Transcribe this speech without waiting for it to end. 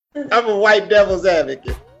I'm a white devil's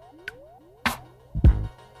advocate.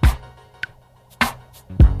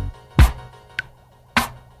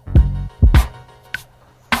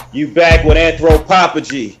 You back with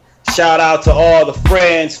Anthropophagy. Shout out to all the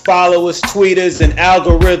friends, followers, tweeters, and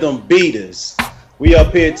algorithm beaters. We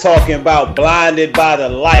up here talking about blinded by the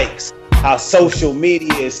likes, how social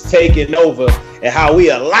media is taking over, and how we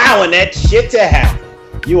allowing that shit to happen.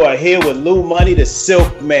 You are here with Lou Money, the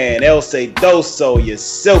Silk Man, El Doso, your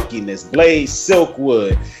silkiness, Blaze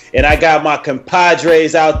Silkwood. And I got my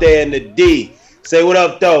compadres out there in the D. Say what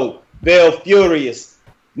up, though. Veil Furious,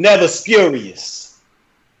 never spurious.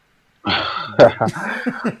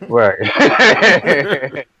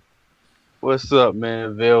 Right. What's up,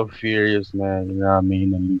 man? Veil Furious, man. You know what I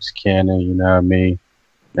mean? The loose cannon, you know what I mean?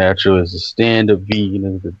 Natural is the standard, vegan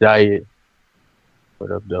is the diet.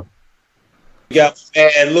 What up, though? We got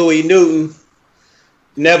man Louis Newton,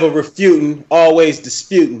 never refuting, always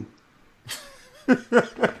disputing. Is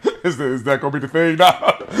that gonna be the thing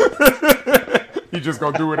now? He just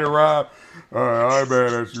gonna do it in rhyme. I'm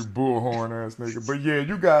mad at you, bullhorn ass nigga. But yeah,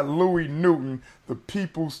 you got Louis Newton, the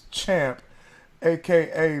people's champ,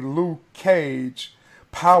 aka Luke Cage,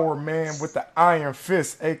 Power Man with the Iron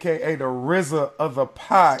Fist, aka the RZA of the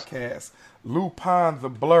podcast. Lupin the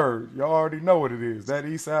Blurred. Y'all already know what it is. That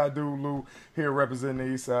East Side dude, Lou, here representing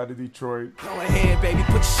the East Side of Detroit. Go ahead, baby,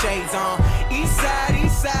 put your shades on. East side to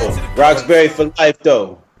the Roxbury for life,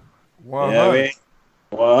 though. 100. You know what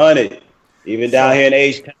I mean? 100. Even down here in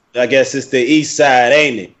H, I guess it's the East Side,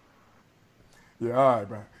 ain't it? Yeah, all right,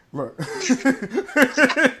 man. Look,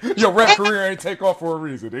 your rap career ain't take off for a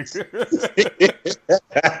reason.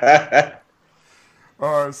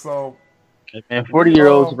 All right, so And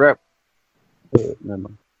 40-year-olds rap.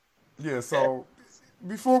 Yeah, so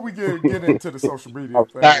before we get into the social media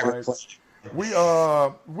thing, right, we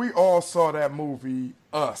all saw that movie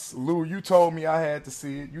Us. Lou, you told me I had to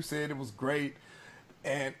see it. You said it was great,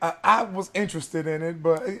 and I was interested in it,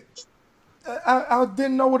 but I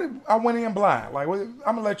didn't know what I went in blind. Like, I'm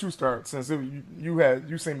gonna let you start since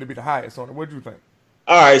you seem to be the highest on it. What do you think?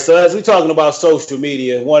 All right, so as we're talking about social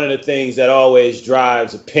media, one of the things that always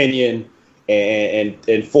drives opinion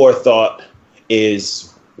and forethought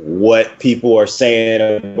is what people are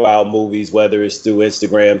saying about movies, whether it's through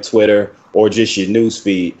Instagram, Twitter, or just your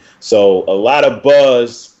newsfeed. So a lot of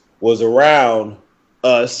buzz was around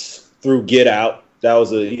Us through Get Out. That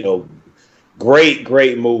was a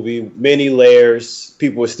great movie, many layers.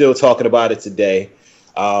 People are still talking about it today.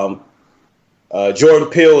 Jordan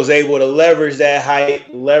Peele was able to leverage that hype,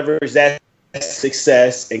 leverage that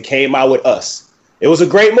success, and came out with Us. It was a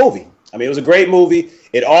great movie. I mean, it was a great movie.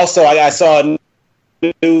 It also, I saw a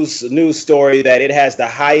news story that it has the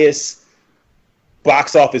highest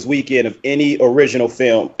box office weekend of any original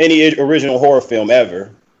horror film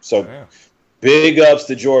ever. So, big ups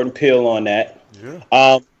to Jordan Peele on that.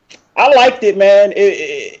 Yeah. I liked it, man.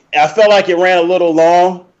 I felt like it ran a little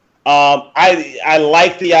long. I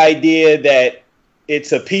like the idea that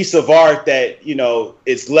it's a piece of art that,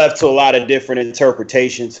 it's left to a lot of different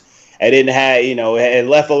interpretations. It didn't have, it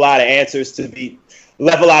left a lot of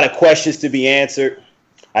questions to be answered.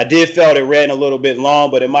 I did felt it ran a little bit long,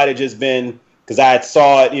 but it might have just been because I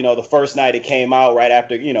saw it, the first night it came out right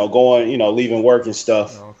after, leaving work and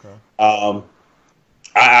stuff. Okay.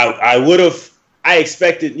 I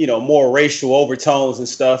expected, more racial overtones and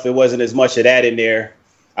stuff. It wasn't as much of that in there.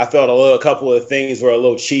 I felt a couple of things were a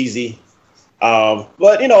little cheesy. But,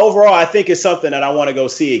 overall, I think it's something that I want to go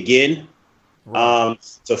see again.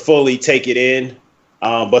 To fully take it in.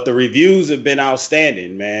 But the reviews have been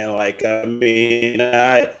outstanding, man. Like, I mean,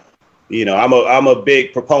 I'm a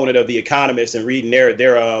big proponent of The Economist and reading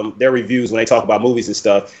their reviews when they talk about movies and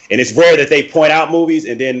stuff. And it's rare that they point out movies,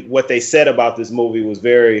 and then what they said about this movie was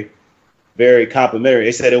very, very complimentary.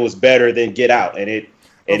 They said it was better than Get Out, and it.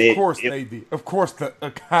 Of course they did. Of course, The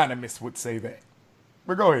Economist would say that.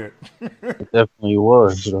 But go ahead. It definitely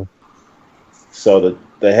was. So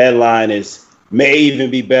the headline is may even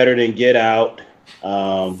be better than Get Out.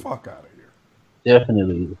 Fuck out of here.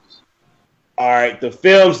 Definitely is. All right. The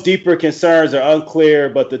film's deeper concerns are unclear,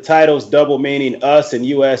 but the title's double meaning Us and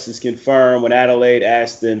U.S. is confirmed when Adelaide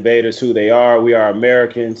asked the invaders who they are. We are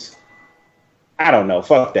Americans. I don't know.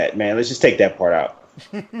 Fuck that, man. Let's just take that part out.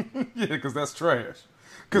 Yeah, because that's trash.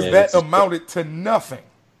 Because that amounted to nothing.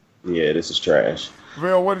 Yeah, this is trash.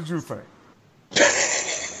 Val, what did you think?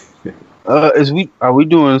 Are we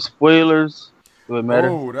doing spoilers? Do it matter?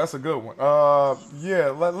 Oh, that's a good one. Yeah,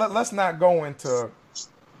 let's not go into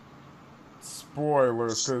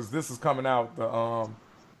spoilers because this is coming out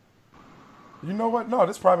you know what? No,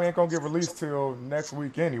 this probably ain't gonna get released till next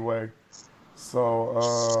week anyway.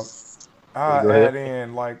 So I Go add ahead.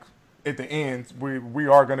 in like at the end we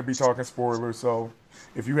are going to be talking spoilers. So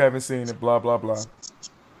if you haven't seen it, blah blah blah. All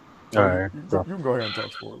So right. you can go ahead and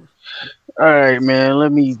talk spoilers. All right, man.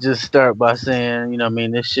 Let me just start by saying,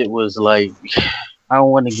 this shit was like, I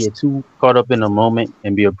don't want to get too caught up in the moment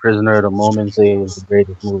and be a prisoner of the moment and say it was the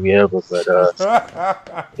greatest movie ever, but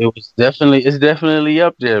it's definitely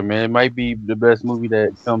up there, man. It might be the best movie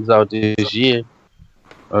that comes out this year.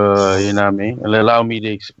 You know what I mean? And allow me to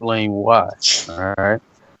explain why. All right.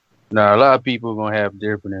 Now, a lot of people are gonna have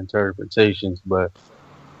different interpretations, but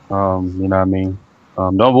you know what I mean.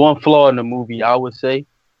 Number one flaw in the movie, I would say,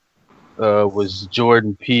 was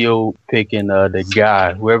Jordan Peele picking the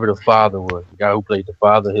guy, whoever the father was, the guy who played the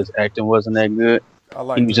father. His acting wasn't that good. I He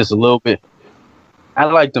liked was him. just a little bit. I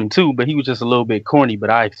liked him too, but he was just a little bit corny. But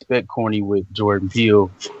I expect corny with Jordan Peele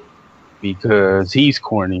because he's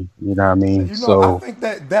corny. You know what I mean? You know, I So think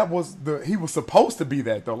that was he was supposed to be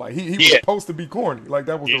that though. Like he was Yeah. supposed to be corny. Like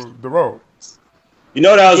that was the role. You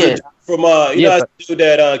know that was Yeah. a from Yeah, that's the dude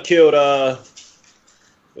that killed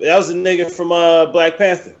that was a nigga from Black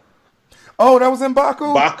Panther, Oh, that was in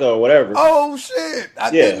Baku. Baka or whatever. Oh shit! I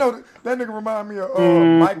Yeah. didn't know that nigga remind me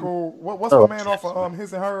of Michael. What's Oh. my man off of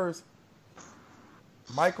His and Hers?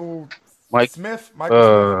 Michael Mike. Smith. Michael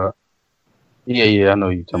Smith. Yeah, I know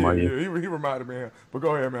you talking Yeah, about. Yeah. yeah. He reminded me of him. But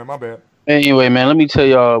go ahead, man. My bad. Anyway, man, let me tell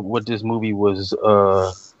y'all what this movie was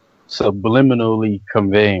subliminally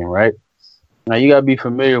conveying. Right now, you gotta be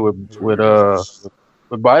familiar with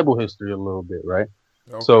Bible history a little bit, right?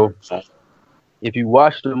 Okay. So if you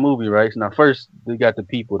watch the movie, right? Now, first they got the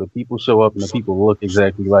people. The people show up, and the people look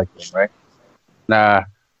exactly like them, right? Now,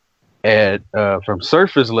 at from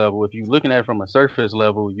surface level, if you're looking at it from a surface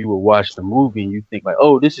level, you will watch the movie and you think like,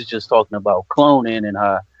 oh, this is just talking about cloning and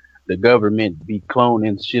how the government be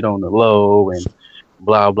cloning shit on the low and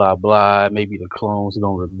blah blah blah. Maybe the clones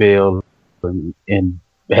gonna rebel and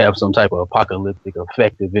have some type of apocalyptic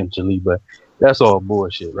effect eventually, but that's all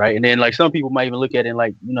bullshit, right? And then like some people might even look at it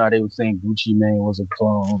like, how they were saying Gucci Mane was a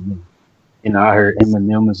clone. And, I heard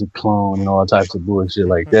Eminem is a clone and all types of bullshit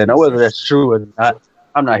like that. Now whether that's true or not,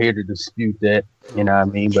 I'm not here to dispute that, you know what I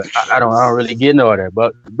mean? But I don't really get into all that.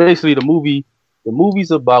 But basically the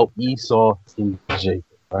movie's about Esau and Jacob,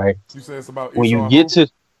 right? You say it's about When Esau you and get who?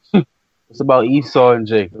 to it's about Esau and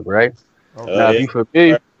Jacob, right? Okay. Now if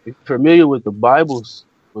you're familiar with the Bibles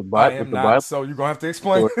I am the not. Bible, So you're gonna have to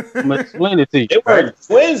explain. I'm gonna explain it to you. They were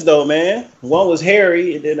twins though, man. One was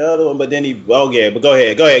Harry and then the other one, but then he. Oh yeah, but go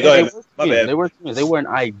ahead. They Man. were My twins. bad. They were twins. They weren't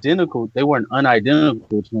identical. They weren't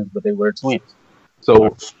unidentical twins, but they were twins.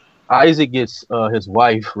 So Isaac gets his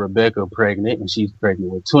wife Rebecca pregnant, and she's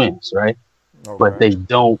pregnant with twins, right? Okay. But they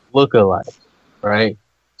don't look alike, right?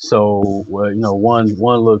 So one's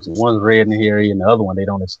red and hairy, and the other one they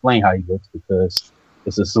don't explain how he looks because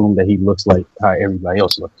it's assumed that he looks like how everybody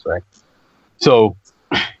else looks, right? So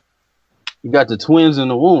you got the twins in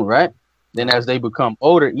the womb, right? Then as they become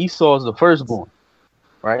older, Esau's the firstborn,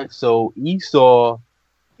 right? So Esau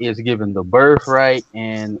is given the birthright,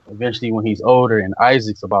 and eventually when he's older and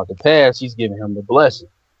Isaac's about to pass, he's giving him the blessing,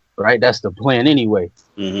 right? That's the plan anyway.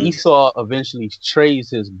 Mhm. Esau eventually trades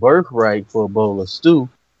his birthright for a bowl of stew,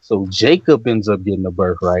 so Jacob ends up getting the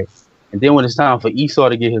birthright. And then when it's time for Esau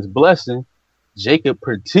to get his blessing, Jacob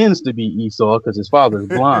pretends to be Esau because his father is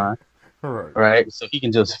blind, Right. right? So he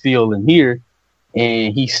can just feel and hear,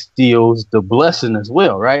 and he steals the blessing as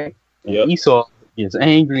well, right? And Yep. Esau gets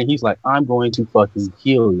angry and he's like, I'm going to fucking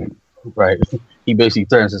kill you, right? He basically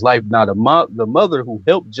threatens his life. Now the mother who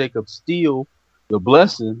helped Jacob steal the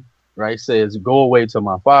blessing, right, says, go away to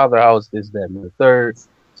my father's house, this, that, and the third.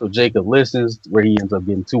 So Jacob listens, where he ends up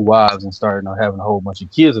getting 2 wives and starting having a whole bunch of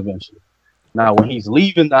kids eventually. Now, when he's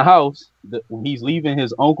leaving the house, when he's leaving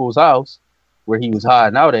his uncle's house, where he was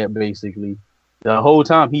hiding out at, basically, the whole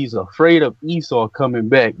time he's afraid of Esau coming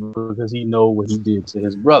back because he know what he did to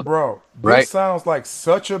his brother. Bro, this Right. sounds like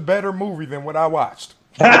such a better movie than what I watched.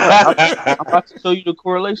 I'm about to show you the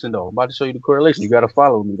correlation, though. I'm about to show you the correlation. You got to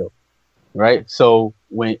follow me, though. Right? So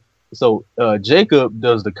Jacob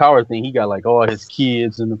does the coward thing. He got like all his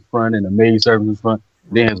kids in the front and the maid servants in front,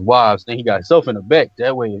 then his wives. Then he got himself in the back.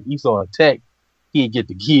 That way, if Esau attacked, he'd get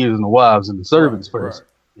the kids and the wives and the servants first. Right.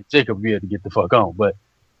 And Jacob be able to get the fuck on. But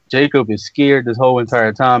Jacob is scared this whole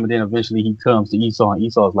entire time, and then eventually he comes to Esau, and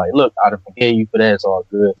Esau's like, "Look, I done forgave you for that. It's all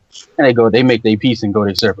good." And they make their peace and go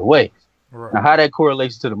their separate ways. Right. Now, how that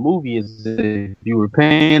correlates to the movie is if you were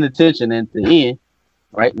paying attention at the end,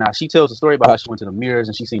 right? Now, she tells a story about how she went to the mirrors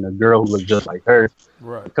and she seen a girl who looked just like her.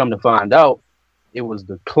 Right. Come to find out, it was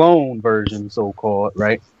the clone version, so-called,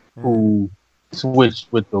 right? Who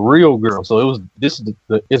switched with the real girl. So it was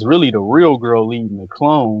it's really the real girl leading the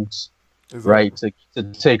clones, right, to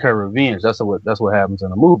take her revenge. That's what happens in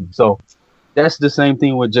the movie. So that's the same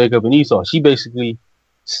thing with Jacob and Esau. She basically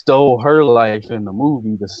stole her life in the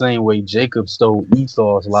movie the same way Jacob stole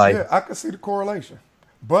Esau's life. Yeah, I can see the correlation.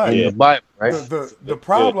 But in the Bible, right? The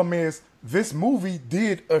problem is this movie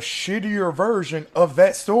did a shittier version of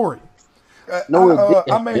that story.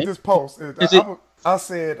 I made this post. I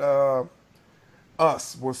said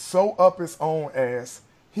Us was so up its own ass.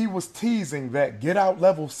 He was teasing that get out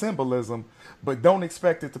level symbolism, but don't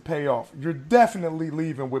expect it to pay off. You're definitely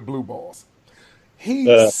leaving with blue balls.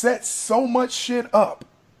 He set so much shit up,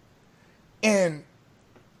 and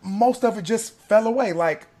most of it just fell away.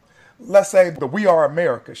 Like, let's say the We Are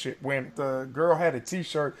America shit, when the girl had a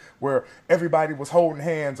t-shirt where everybody was holding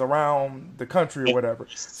hands around the country or whatever.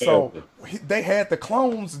 So they had the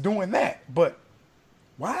clones doing that, but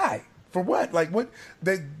why? For what? Like, what?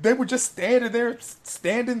 They were just standing there,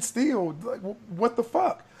 standing still. Like, what the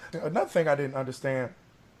fuck? Another thing I didn't understand,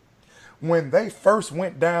 when they first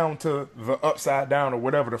went down to the upside down or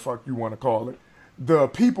whatever the fuck you want to call it, the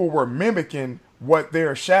people were mimicking what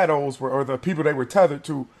their shadows were, or the people they were tethered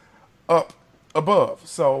to up above.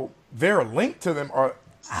 So their link to them are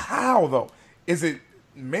how though? Is it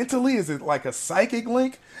mentally? Is it like a psychic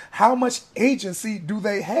link? How much agency do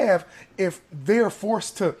they have if they're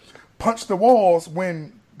forced to punch the walls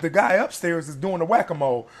when the guy upstairs is doing the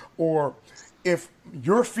whack-a-mole? Or if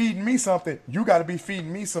you're feeding me something, you got to be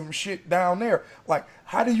feeding me some shit down there. Like,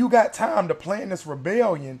 how do you got time to plan this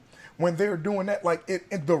rebellion when they're doing that? Like,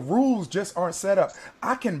 the rules just aren't set up.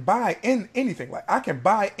 I can buy in anything. Like, I can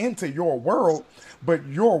buy into your world, but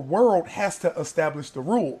your world has to establish the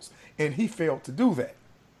rules, and he failed to do that.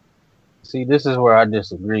 See, this is where I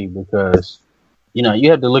disagree, because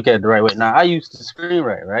you have to look at it the right way. Now, I used to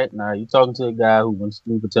screenwrite, right? Now, you're talking to a guy who went to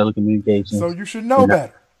school for telecommunications. So you should know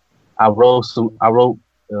better. I wrote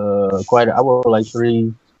like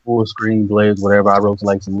 3 full screenplays, whatever. I wrote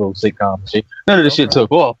like some little sitcom shit. None of the shit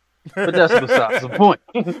took off, but that's besides the point.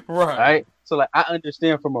 Right? So like, I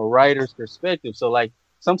understand from a writer's perspective. So like,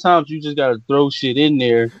 sometimes you just gotta throw shit in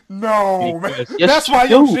there. No, man. That's why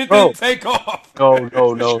your shit didn't take off. No.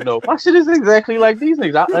 My shit is exactly like these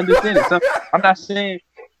things. I understand it. So, I'm not saying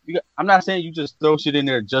you just throw shit in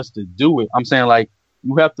there just to do it. I'm saying like,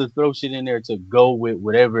 you have to throw shit in there to go with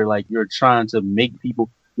whatever like you're trying to make people,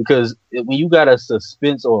 because when you got a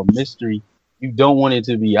suspense or a mystery, you don't want it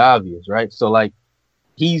to be obvious, right? So like,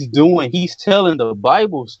 he's telling the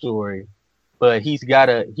Bible story, but he's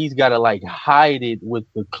gotta like hide it with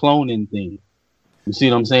the cloning thing. You see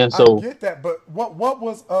what I'm saying? So I get that, but what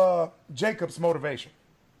was Jacob's motivation?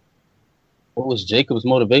 What was Jacob's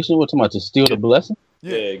motivation? What, talking about to steal the blessing?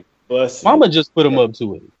 Yeah, blessing. Mama just put him up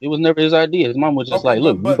to it. It was never his idea. His mom was just like,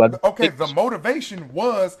 look, the motivation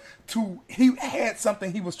was he had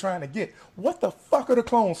something he was trying to get. What the fuck are the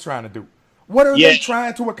clones trying to do? What are they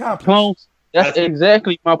trying to accomplish? Clones. That's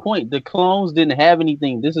exactly my point. The clones didn't have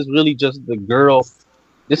anything. This is really just the girl.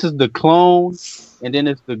 This is the clone, and then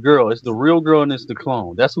it's the girl. It's the real girl, and it's the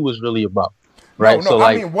clone. That's who it's really about, right? No, so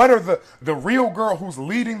I mean, what are the real girl who's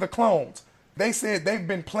leading the clones? They said they've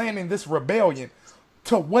been planning this rebellion.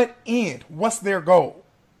 To what end? What's their goal?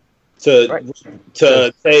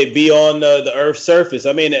 To say be on the Earth's surface.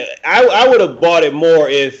 I mean, I would have bought it more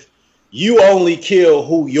if you only kill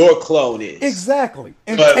who your clone is. Exactly.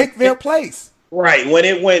 And take their place. Right. When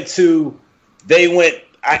it went to,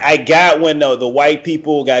 I got when the white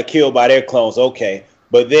people got killed by their clones. Okay.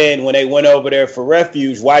 But then when they went over there for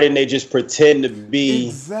refuge, why didn't they just pretend to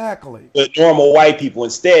be the normal white people?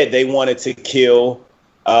 Instead, they wanted to kill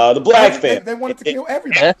the black family. They wanted to kill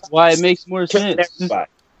everybody. That's why it makes more sense.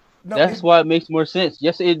 That's why it makes more sense.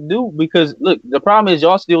 Yes, it do. Because look, the problem is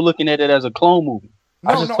y'all still looking at it as a clone movie.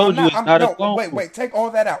 I just told you it's not a clone movie. Wait, take all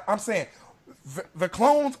that out. I'm saying the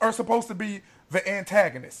clones are supposed to be the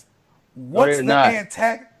antagonists. What's the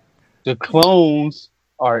antagonist? The clones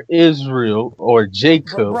are Israel or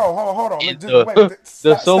Jacob. Bro, hold on.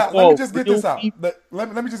 Stop. Let me just get this out.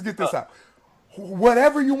 Let me just get this out.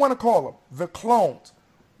 Whatever you want to call them, the clones,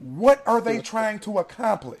 what are they trying to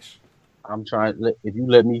accomplish? If you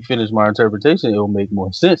let me finish my interpretation, it'll make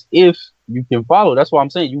more sense if you can follow. That's why I'm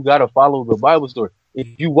saying you got to follow the Bible story.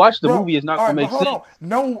 If you watch the movie, it's not going to make sense. On.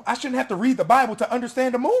 No, I shouldn't have to read the Bible to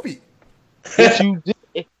understand the movie. Yes, you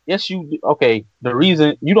did. Yes, you did. Okay, the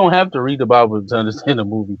reason you don't have to read the Bible to understand the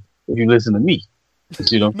movie if you listen to me. You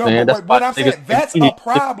see what I'm No, saying? but Why what I'm niggas saying, that's a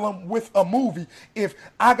problem with a movie. If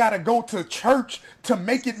I gotta go to church to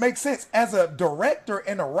make it make sense, as a director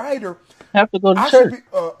and a writer, have to go to I should church.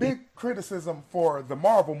 be a big criticism for the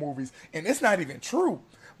Marvel movies, and it's not even true.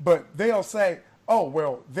 But they'll say, "Oh,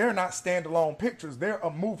 well, they're not standalone pictures. They're a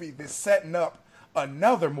movie that's setting up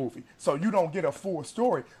another movie, so you don't get a full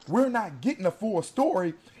story." We're not getting a full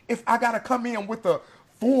story if I gotta come in with the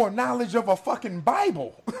full knowledge of a fucking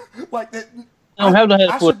Bible, like that. You don't have to have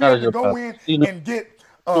I full should be able knowledge to go about in you know and get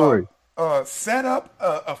story. set up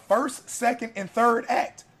a first, second, and third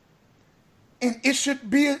act, and it should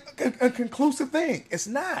be a conclusive thing. It's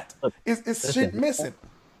not. It's shit missing.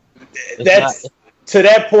 It's That's not, to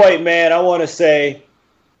that point, man. I want to say,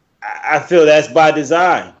 I feel that's by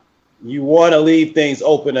design. You want to leave things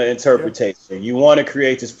open to interpretation. You want to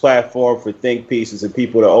create this platform for think pieces and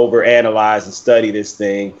people to overanalyze and study this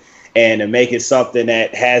thing, and to make it something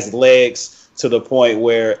that has legs to the point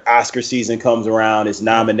where Oscar season comes around, is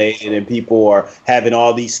nominated, and people are having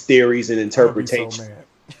all these theories and interpretations. So mad.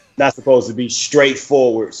 Not supposed to be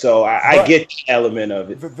straightforward. So I get the element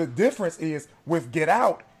of it. The difference is with Get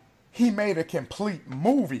Out, he made a complete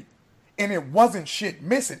movie. And it wasn't shit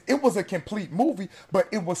missing. It was a complete movie, but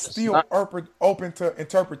it was still open to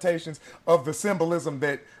interpretations of the symbolism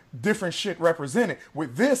that different shit represented.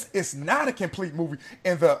 With this, it's not a complete movie,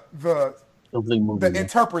 and the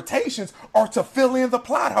interpretations are to fill in the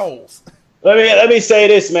plot holes. Let me say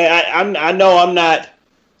this, man. I know I'm not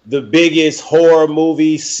the biggest horror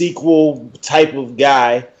movie sequel type of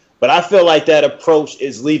guy, but I feel like that approach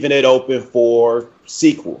is leaving it open for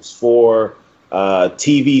sequels, for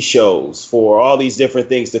TV shows, for all these different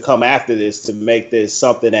things to come after this, to make this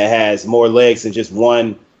something that has more legs than just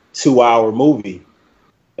 1-2 hour movie.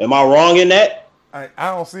 Am I wrong in that? I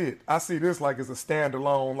don't see it. I see this like it's a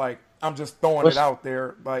standalone. Like, I'm just throwing it out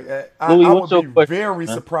there. Like, I would be very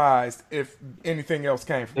surprised if anything else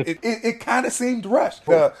came from it. It kind of seemed rushed.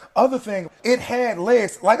 The other thing, it had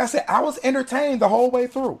legs. Like I said, I was entertained the whole way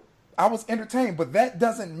through. I was entertained, but that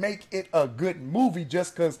doesn't make it a good movie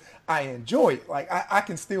just because I enjoy it. Like, I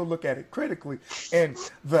can still look at it critically. And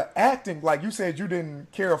the acting, like you said, you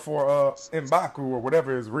didn't care for M'Baku or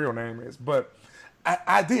whatever his real name is, but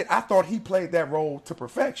I did. I thought he played that role to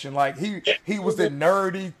perfection. Like, he was the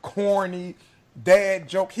nerdy, corny dad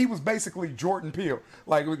joke. He was basically Jordan Peele.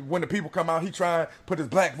 Like, when the people come out, he try and put his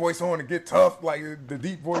black voice on and get tough, like the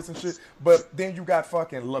deep voice and shit. But then you got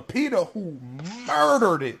fucking Lupita, who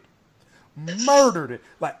murdered it.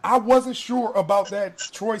 Like, I wasn't sure about that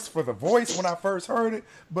choice for the voice when I first heard it,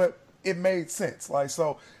 but it made sense. Like,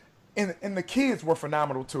 so, and the kids were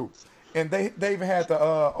phenomenal too. And they even had the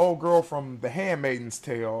old girl from The Handmaid's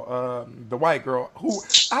Tale, the white girl, who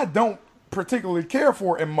I don't particularly care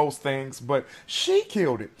for in most things, but she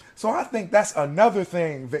killed it. So I think that's another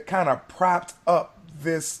thing that kind of propped up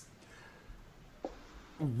this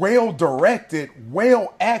well-directed,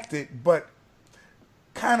 well-acted, but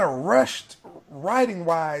kind of rushed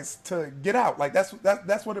writing-wise to Get Out. Like, that's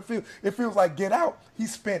what it feels. It feels like Get Out, he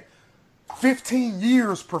spent 15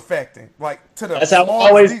 years perfecting, like, to the that's how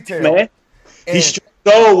smallest detail. Man. He's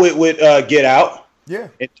go with Get Out. Yeah.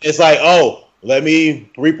 It's like, oh, let me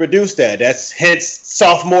reproduce that. That's hence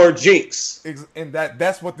sophomore jinx. And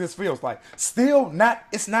that's what this feels like. Still not,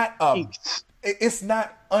 it's not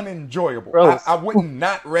unenjoyable. I wouldn't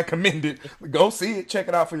not recommend it. Go see it, check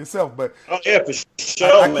it out for yourself. But oh yeah, for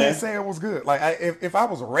sure, I man. can't say it was good. Like, if I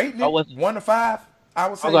was rating it 1 to 5, I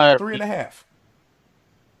would say 3.5.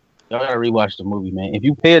 Y'all gotta rewatch the movie, man. If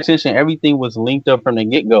you pay attention, everything was linked up from the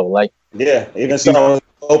get-go. Like, yeah, even some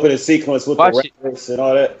opening sequence with the reference and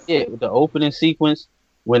all that. Yeah, with the opening sequence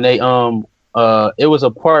when they it was a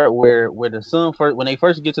part where the son when they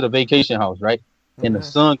first get to the vacation house, right? And the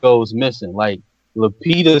son goes missing. Like,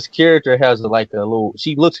 Lupita's character has a little.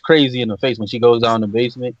 She looks crazy in the face when she goes down in the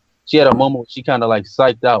basement. She had a moment where she kind of like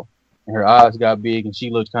psyched out, and her eyes got big, and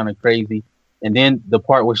she looked kind of crazy. And then the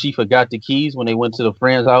part where she forgot the keys when they went to the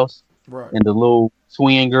friend's house, right? And the little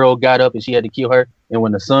twin girl got up and she had to kill her. And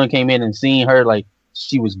when the son came in and seen her, like,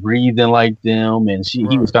 she was breathing like them, and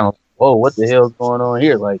he was kind of like, "Whoa, what the hell's going on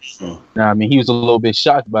here?" Like, I mean, he was a little bit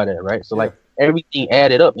shocked by that, right? So like, everything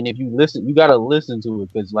added up. And if you listen, you gotta listen to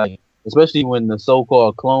it, because like, especially when the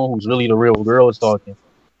so-called clone, who's really the real girl, is talking,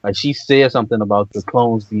 like, she said something about the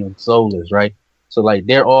clones being soulless, right? So like,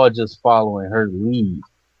 they're all just following her lead.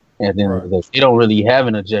 And then they don't really have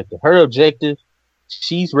an objective. Her objective,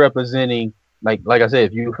 she's representing, like I said,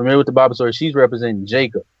 if you're familiar with the Bible story, she's representing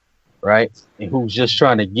Jacob, right? And who's just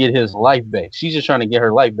trying to get his life back. She's just trying to get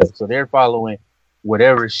her life back. So they're following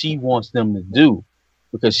whatever she wants them to do,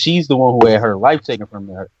 because she's the one who had her life taken from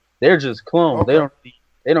her. They're just clones. Okay.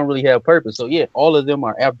 They don't really have purpose. So yeah, all of them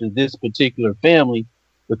are after this particular family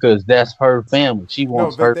because that's her family. She No,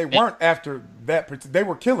 wants they, her they family. weren't after that. They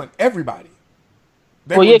were killing everybody.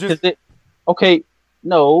 They Well, were yeah, just, because they okay.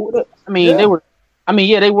 No, I mean they yeah, were. I mean,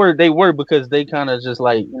 yeah, they were because they kind of just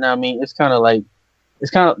like you know. What I mean, it's kind of like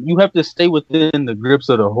it's kind of you have to stay within the grips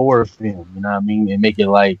of the horror film. You know what I mean, and make it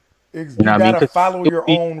like you know you what I mean got to because follow it would your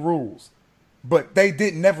be own rules. But they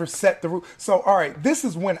did never set the rule. So, all right, this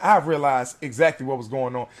is when I realized exactly what was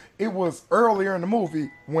going on. It was earlier in the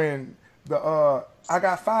movie when the I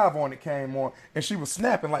Got Five on it came on, and she was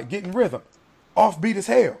snapping like getting rhythm, offbeat as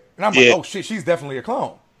hell, and I'm like, Yeah, oh shit, she's definitely a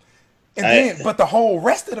clone. And then, I but the whole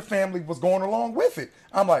rest of the family was going along with it.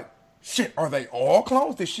 I'm like, shit, are they all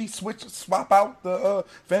clones? Did she swap out the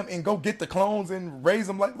family and go get the clones and raise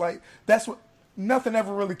them like that's what? Nothing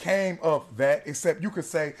ever really came of that, except you could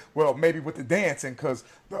say, well, maybe with the dancing, because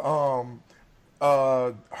her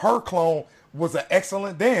clone was an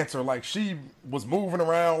excellent dancer. Like she was moving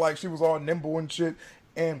around like she was all nimble and shit.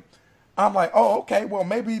 And I'm like, oh, okay, well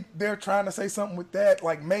maybe they're trying to say something with that.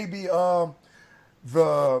 Like maybe the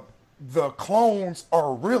the clones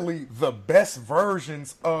are really the best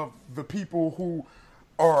versions of the people who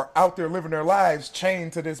are out there living their lives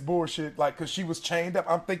chained to this bullshit. Like, cause she was chained up.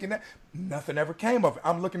 I'm thinking that nothing ever came of it.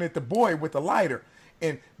 I'm looking at the boy with the lighter,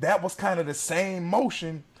 and that was kind of the same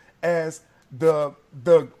motion as the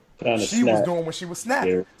kind of she was snap. doing when she was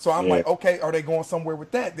snapping. Yeah, So I'm yeah. like, okay, are they going somewhere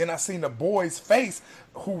with that? Then I seen the boy's face,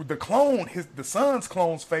 who the clone, the son's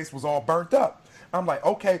clone's face was all burnt up. I'm like,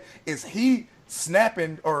 okay, is he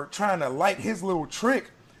snapping or trying to light his little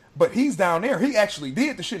trick? But he's down there. He actually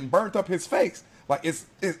did the shit and burnt up his face. Like, is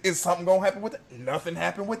something gonna happen with it? Nothing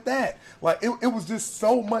happened with that. Like, it was just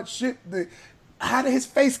so much shit that. How did his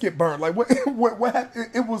face get burned? Like, what what happened?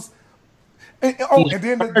 It was. Oh, he's and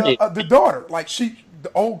then retarded. the daughter, like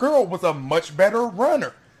the old girl was a much better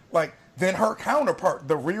runner, like than her counterpart,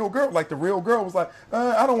 the real girl. Like the real girl was like,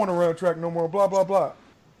 I don't want to run track no more, blah blah blah.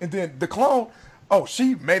 And then the clone, oh,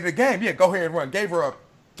 she made it a game. Yeah, go ahead and run. Gave her a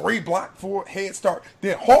 3 block full head start.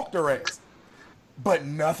 Then hawked her ass, but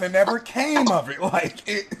nothing ever came of it. Like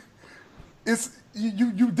it's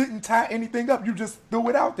you didn't tie anything up. You just threw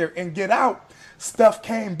it out there and Get Out. Stuff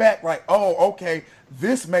came back like, oh, okay,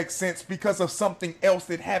 this makes sense because of something else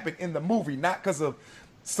that happened in the movie, not because of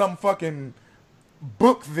some fucking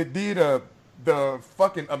book that did the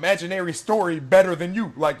fucking imaginary story better than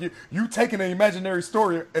you. Like you taking an imaginary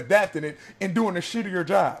story, adapting it, and doing a shittier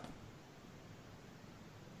job.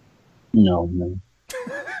 No man.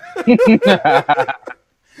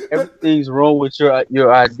 Everything's wrong with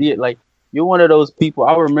your idea. Like you're one of those people.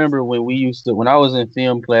 I remember when I was in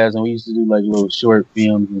film class and we used to do like little short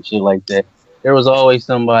films and shit like that. There was always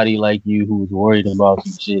somebody like you who was worried about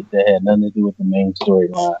some shit that had nothing to do with the main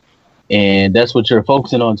storyline. And that's what you're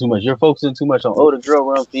focusing on too much. You're focusing too much on the girl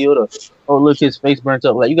run field or look his face burnt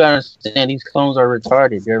up. Like you gotta understand these clones are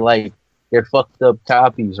retarded. They're fucked up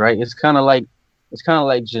copies, right? It's kinda like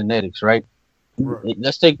genetics, right? Right.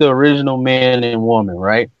 Let's take the original man and woman,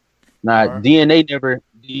 right? Now Right. DNA never.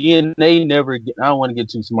 I don't want to get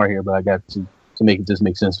too smart here, but I got to make it just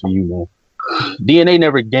make sense for you, man. DNA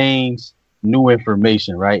never gains new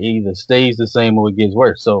information, right? It either stays the same or it gets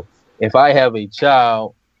worse. So if I have a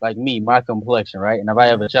child like me, my complexion, right, and if I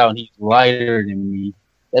have a child and he's lighter than me,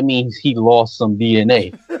 that means he lost some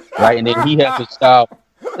DNA, right? And then he has a child.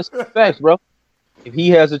 That's facts, bro. If he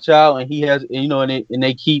has a child and he has, and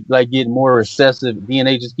they keep like getting more recessive,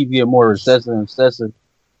 DNA just keep getting more recessive instead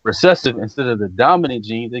of the dominant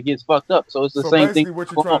genes, it gets fucked up. So it's the So same thing. basically,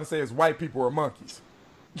 what you're trying to say is white people are monkeys.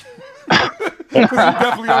 Because you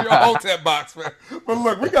definitely on your Hotep box, man. But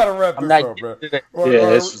look, we gotta wrap I'm this not up, man. getting to that. Well, Yeah,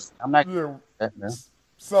 it's I'm not yeah. that, man.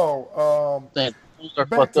 So, Saying those are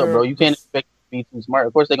back fucked up, bro. to You can't expect them to be too smart.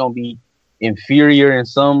 Of course, they're gonna be inferior in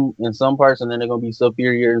some parts, and then they're gonna be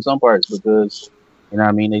superior in some parts because you know what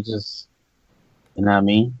I mean. They just you know what I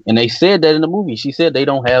mean. And they said that in the movie. She said they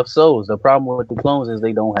don't have souls. The problem with the clones is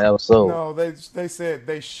they don't have souls. no, they said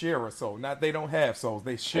they share a soul, not they don't have souls.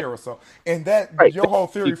 They share a soul, and that Right. your whole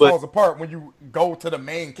theory But falls apart when you go to the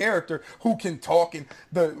main character who can talk. And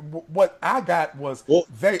what I got was well,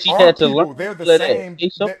 they she are had to learn people. They're the all of that. same. They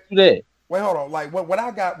showed you that. Wait, hold on. Like what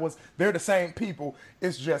I got was they're the same people.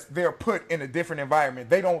 It's just they're put in a different environment.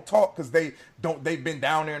 They don't talk because they don't. They've been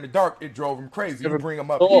down there in the dark. It drove them crazy. You Never bring them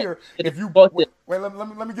up thought. here. They If you thought wait, that.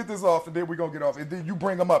 let me get this off, and then we're gonna get off. And then you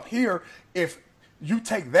bring them up here. If you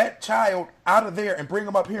take that child out of there and bring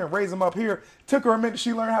them up here and raise them up here, took her a minute.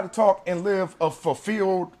 She learned how to talk and live a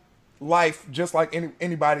fulfilled life, just like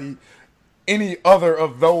anybody, any other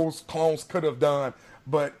of those clones could have done.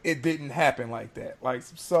 but it didn't happen like that. Like,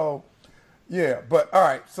 so, yeah. But all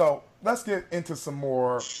right, so let's get into some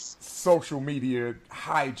more social media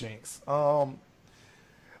hijinks.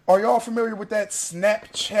 Are y'all familiar with that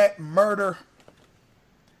Snapchat murder?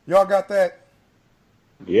 Y'all got that?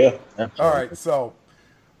 Yeah. All right, so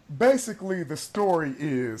basically the story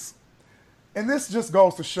is, and this just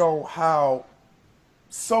goes to show how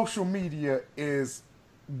social media is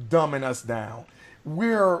dumbing us down.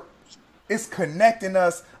 It's connecting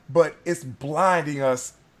us, but it's blinding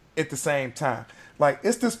us at the same time. Like,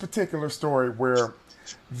 it's this particular story where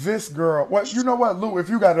this girl, well, you know what, Lou, if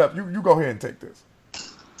you got it up, you go ahead and take this.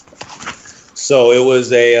 So it was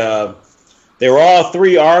they were all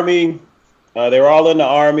three Army. They were all in the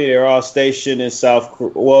Army. They were all stationed in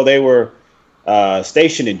they were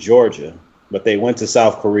stationed in Georgia, but they went to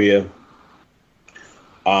South Korea.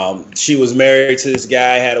 She was married to this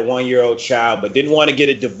guy, had a 1-year-old child, but didn't want to get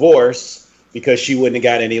a divorce because she wouldn't have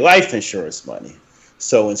got any life insurance money.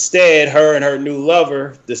 So instead, her and her new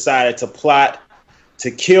lover decided to plot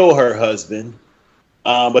to kill her husband.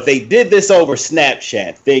 But they did this over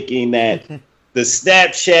Snapchat, thinking that the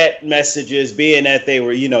Snapchat messages, being that they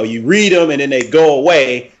were, you read them and then they go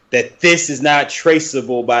away, that this is not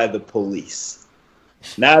traceable by the police.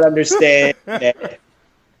 Not understand that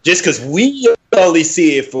just because we only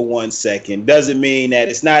see it for 1 second doesn't mean that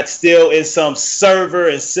it's not still in some server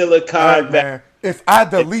in Silicon Valley. If I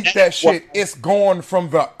delete that shit, it's gone from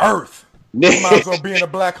the earth. It might as well be in a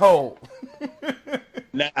black hole.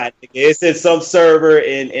 Nah, it's in some server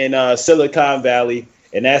in Silicon Valley,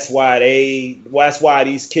 and that's why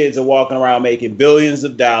these kids are walking around making billions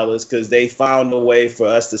of dollars, because they found a way for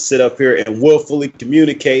us to sit up here and willfully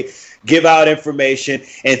communicate, give out information,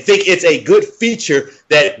 and think it's a good feature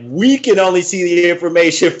that we can only see the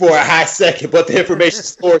information for a hot second, but the information is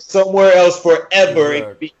stored somewhere else forever and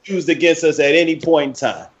can be used against us at any point in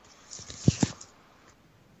time.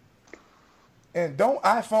 And don't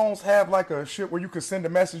iPhones have like a shit where you can send a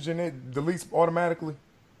message and it deletes automatically?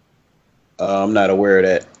 I'm not aware of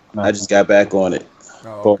that. No. I just got back on it.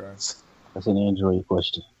 Oh, okay. That's an Android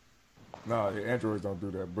question. No, Androids don't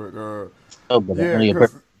do that. But yeah,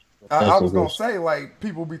 because I was gonna say, like,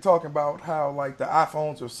 people be talking about how like the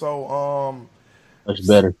iPhones are so much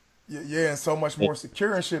better. Yeah, and so much more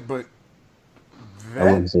secure and shit. But I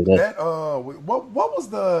wouldn't say that. What was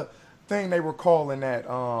the thing they were calling that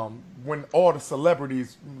when all the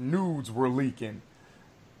celebrities' nudes were leaking?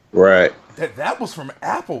 Right. That was from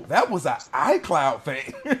Apple. That was an iCloud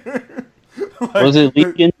thing. Like, was it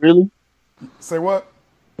leaking really? Say what?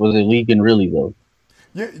 Was it leaking really though?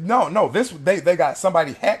 Yeah, no. They got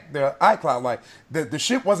somebody hacked their iCloud. Like the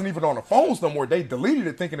shit wasn't even on the phones no more. They deleted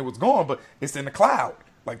it thinking it was gone, but it's in the cloud.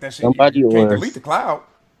 Like that shit. You can't delete the cloud.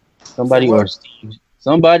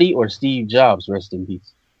 Somebody or Steve Jobs, rest in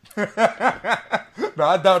peace. No,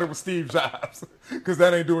 I doubt it was Steve Jobs, because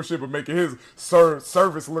that ain't doing shit but making his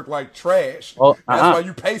service look like trash. Oh, that's why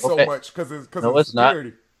you pay so much, because it's security.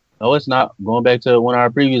 Not. No, it's not. Going back to one of our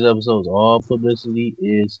previous episodes, all publicity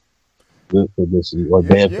is good publicity or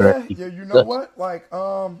bad publicity. Yeah, you know what? Like,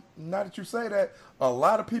 now that you say that, a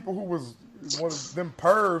lot of people who was one of them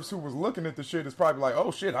pervs who was looking at the shit is probably like,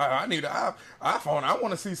 oh shit, I need an iPhone. I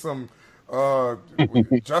want to see some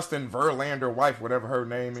Justin Verlander wife, whatever her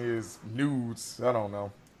name is, nudes. I don't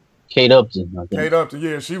know. Kate Upton. Kate Upton,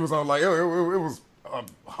 yeah, she was on like it was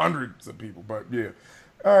hundreds of people, but yeah.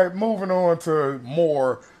 All right, moving on to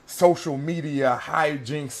more social media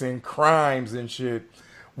hijinks and crimes and shit.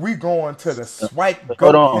 We going to the swipe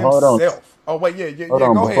goat himself. Hold on. Oh wait, yeah.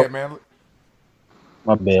 Go ahead, man.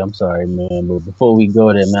 My bad. I'm sorry, man. But before we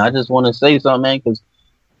go there, man, I just want to say something, man, because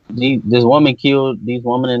this woman killed these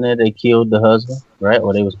women in there. They killed the husband, right?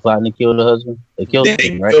 Or they was plotting to kill the husband. They killed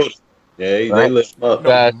him, right? Yeah, they lit him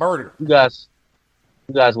up. Murder. You guys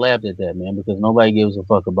laughed at that, man, because nobody gives a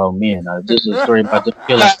fuck about men. This is a story about the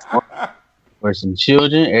killing or some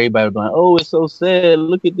children. Everybody was going, "Oh, it's so sad.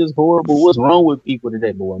 Look at this horrible. What's wrong with people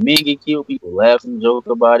today?" But when men get killed, people laugh and joke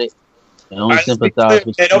about it. And only sympathize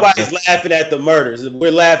with. And nobody's laughing at the murders.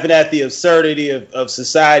 We're laughing at the absurdity of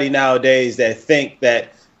society nowadays that think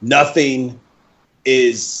that nothing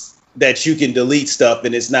is that you can delete stuff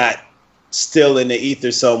and it's not still in the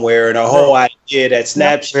ether somewhere. And a whole idea that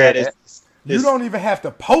Snapchat is. You don't even have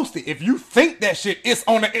to post it. If you think that shit is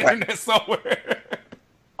on the internet somewhere.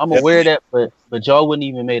 I'm aware of that, but y'all wouldn't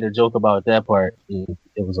even make a joke about that part if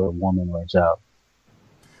it was a woman or a child.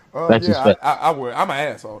 Yeah, I would. I'm an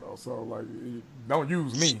asshole though, so like, don't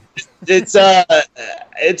use me. It's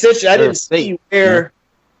interesting. I didn't see where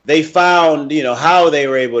they found, how they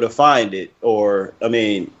were able to find it, or I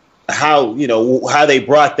mean, how they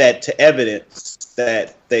brought that to evidence.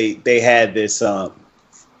 that they had this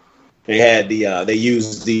they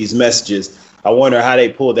used these messages. I wonder how they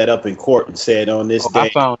pulled that up in court and said on this day I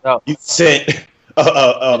found out you sent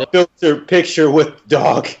a filtered picture with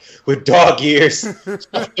dog ears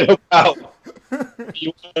talking about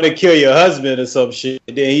you want to kill your husband or some shit.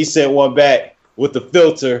 And then he sent one back with the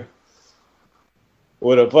filter,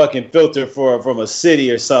 with a fucking filter from a city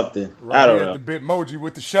or something. Right, I don't know. The Bitmoji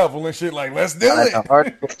with the shovel and shit. Like, let's do it.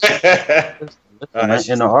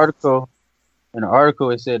 In the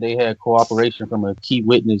article, it said they had cooperation from a key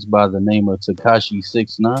witness by the name of Tekashi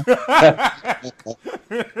 69.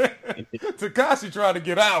 Tekashi trying to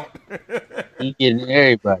get out. He getting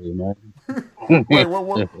everybody, man. Wait,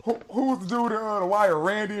 what? Who was the dude in the wire?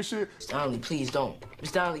 Randy and shit? Mr. Donnelly, please don't.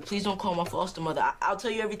 Mr. Donnelly, please don't call my foster mother. I'll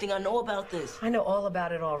tell you everything I know about this. I know all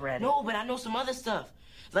about it already. No, but I know some other stuff.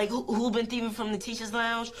 Like who been thieving from the teacher's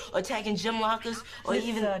lounge, or attacking gym lockers, or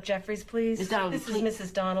even... Jeffries, please. Ms. Donnelly, this please. is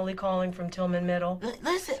Mrs. Donnelly calling from Tillman Middle.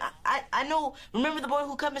 Listen, I know. Remember the boy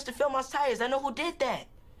who cut Mr. Philmont's tires? I know who did that.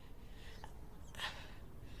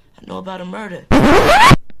 I know about a murder.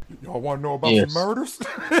 Y'all want to know about some murders?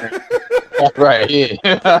 Right, yeah.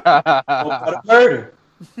 About a murder.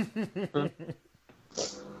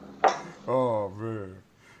 Oh, man.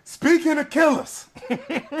 Speaking of killers,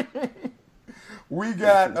 we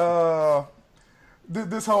got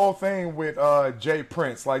this whole thing with Jay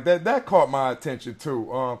Prince. Like, that caught my attention,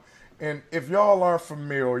 too. And if y'all aren't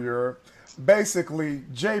familiar, basically,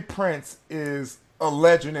 Jay Prince is a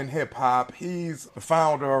legend in hip-hop. He's the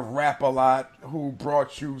founder of Rap-A-Lot, who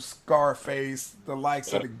brought you Scarface, the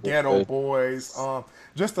likes of the Ghetto Boys.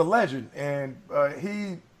 Just a legend. And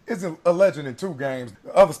he is a legend in 2 games.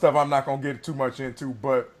 The other stuff I'm not going to get too much into,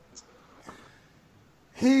 but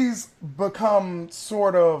he's become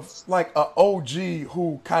sort of like an OG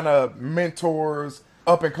who kind of mentors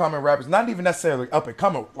up-and-coming rappers. Not even necessarily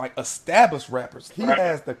up-and-coming, like established rappers. He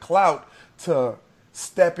has the clout to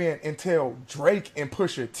step in and tell Drake and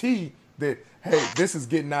Pusha T that, hey, this is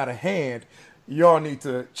getting out of hand. Y'all need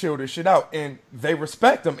to chill this shit out. And they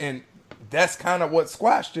respect him, and that's kind of what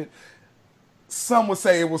squashed it. Some would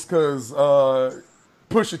say it was because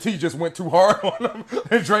Pusha T just went too hard on him,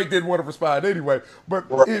 and Drake didn't want to respond anyway. But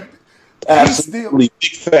absolutely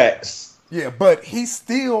big facts. Yeah, but he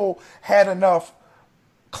still had enough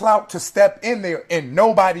clout to step in there, and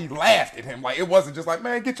nobody laughed at him. Like, it wasn't just like,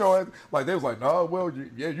 man, get your ass. Like, they was like, no, well,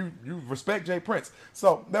 you respect Jay Prince.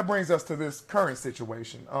 So that brings us to this current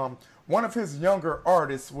situation. One of his younger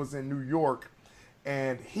artists was in New York,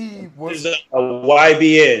 and he was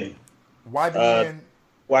YBN.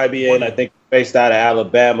 YBN, I think, based out of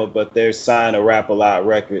Alabama, but they're signed to Rap-A-Lot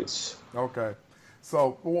Records. Okay.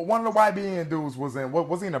 So one of the YBN dudes was in, what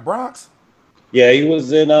was he in the Bronx? Yeah, he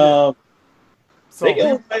was in So I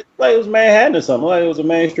think it was Manhattan or something. Like it was a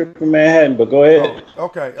main strip in Manhattan. But go ahead. Oh,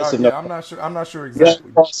 okay. Yeah, I'm not sure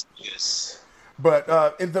exactly. Yes. But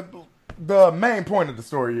the main point of the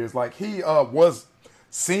story is like he was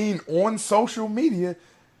seen on social media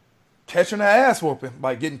catching an ass whooping,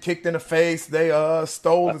 like getting kicked in the face. They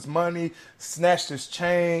stole his money, snatched his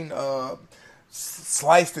chain,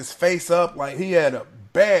 sliced his face up. Like he had a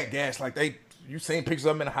bad gash. Like you seen pictures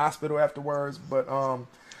of him in the hospital afterwards. But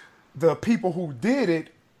the people who did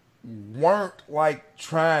it weren't like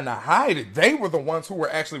trying to hide it. They were the ones who were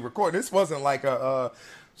actually recording. This wasn't like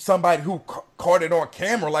somebody who caught it on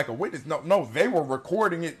camera like a witness. No, they were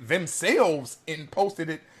recording it themselves and posted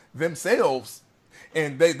it themselves.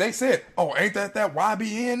 And they said, "Oh, ain't that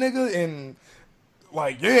YBN nigga?" And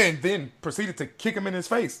like, yeah, and then proceeded to kick him in his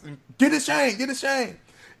face and get his chain.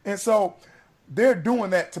 And so they're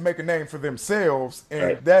doing that to make a name for themselves,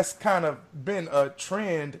 and that's kind of been a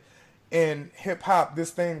trend in hip hop.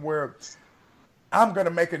 This thing where I'm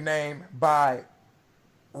gonna make a name by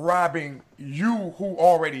robbing you who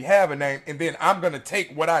already have a name, and then I'm gonna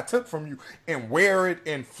take what I took from you and wear it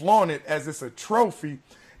and flaunt it as it's a trophy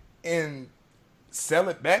and sell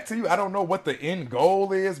it back to you. I don't know what the end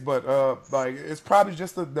goal is, but like it's probably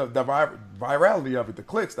just the virality of it, the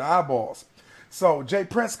clicks, the eyeballs. So Jay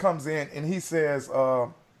Prince comes in and he says,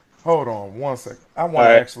 hold on one second. I want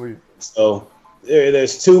to actually. So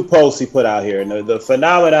there's 2 posts he put out here, and the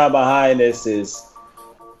phenomenon behind this is,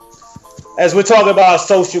 as we're talking about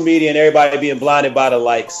social media and everybody being blinded by the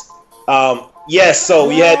likes. Yes, so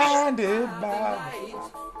you had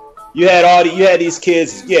these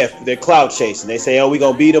kids, they're clout chasing. They say, oh, we're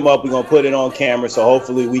going to beat him up. We're going to put it on camera. So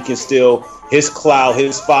hopefully we can steal his clout,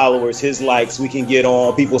 his followers, his likes. We can get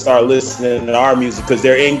on. People start listening to our music because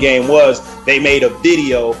their end game was they made a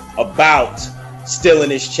video about stealing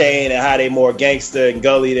his chain and how they more gangster and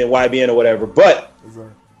gully than YBN or whatever. But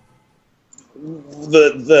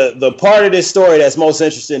the part of this story that's most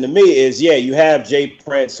interesting to me is, yeah, you have Jay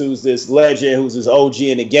Prince, who's this legend, who's this OG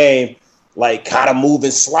in the game, like kind of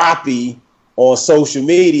moving sloppy on social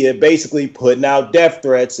media, basically putting out death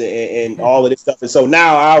threats and all of this stuff. And so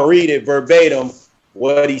now I'll read it verbatim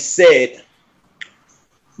what he said.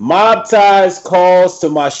 Mob ties calls to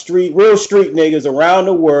my real street niggas around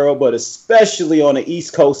the world, but especially on the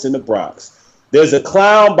East Coast in the Bronx. There's a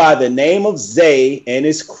clown by the name of Zay and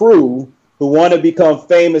his crew who want to become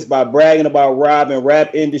famous by bragging about robbing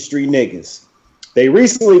rap industry niggas. They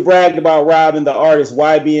recently bragged about robbing the artist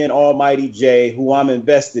YBN Almighty J, who I'm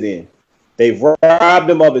invested in. They've robbed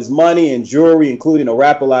him of his money and jewelry, including a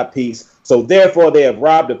Rap-A-Lot piece. So therefore, they have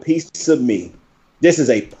robbed a piece of me. This is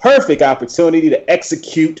a perfect opportunity to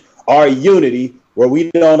execute our unity where we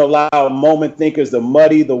don't allow moment thinkers to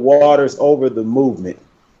muddy the waters over the movement.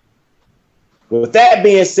 With that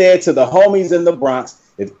being said, to the homies in the Bronx,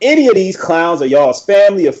 if any of these clowns are y'all's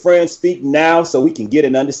family or friends, speak now so we can get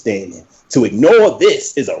an understanding. To ignore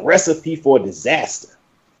this is a recipe for disaster.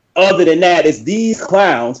 Other than that, it's these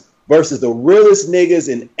clowns versus the realest niggas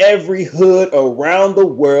in every hood around the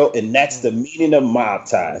world, and that's the meaning of mob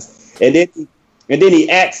ties. And then he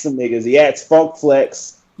asked some niggas. He asked Funk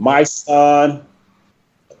Flex, My Son,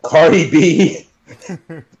 Cardi B,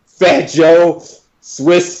 Fat Joe,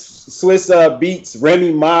 Swiss Beats,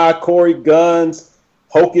 Remy Ma, Corey Guns,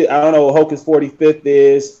 Hocus. I don't know what Hocus 45th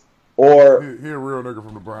is, or he a real nigga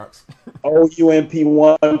from the Bronx. OUMP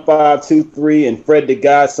 1523 and Fred the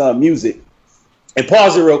Godson Music. And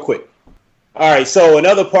pause it real quick. All right, so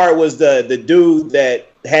another part was the dude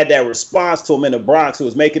that had that response to him in the Bronx who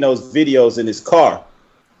was making those videos in his car.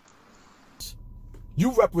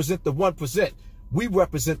 You represent the 1%. We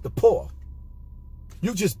represent the poor.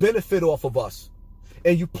 You just benefit off of us.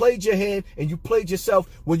 And you played your hand and you played yourself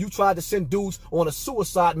when you tried to send dudes on a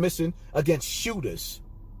suicide mission against shooters.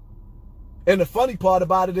 And the funny part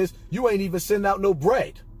about it is you ain't even send out no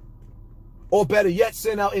bread. Or better yet,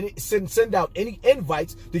 send out any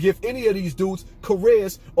invites to give any of these dudes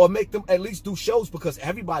careers or make them at least do shows, because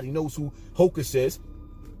everybody knows who Hocus is.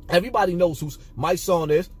 Everybody knows who My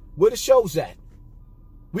Son is. Where the show's at?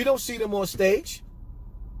 We don't see them on stage.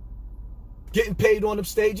 Getting paid on them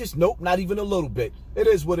stages? Nope, not even a little bit. It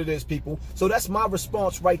is what it is, people. So that's my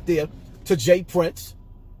response right there to Jay Prince.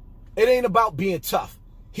 It ain't about being tough.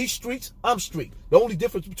 He's streets, I'm street. The only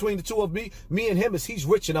difference between the two of me and him is he's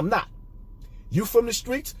rich and I'm not. You from the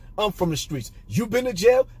streets, I'm from the streets. You been to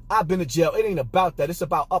jail, I've been to jail. It ain't about that. It's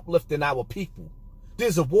about uplifting our people.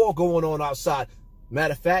 There's a war going on outside.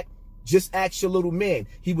 Matter of fact, just ask your little man.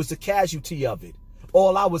 He was a casualty of it.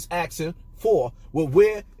 All I was asking for, well,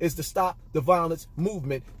 where is the Stop the Violence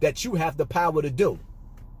movement that you have the power to do?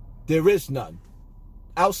 There is none.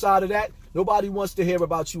 Outside of that, nobody wants to hear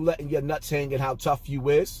about you letting your nuts hang and how tough you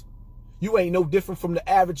is. You ain't no different from the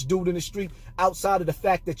average dude in the street outside of the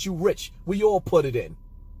fact that you rich. We all put it in.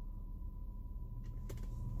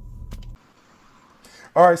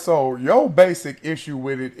 All right, so your basic issue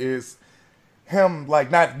with it is him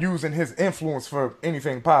like not using his influence for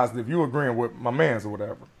anything positive. You agreeing with my man's or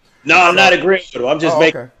whatever. No, I'm not agreeing with him. I'm just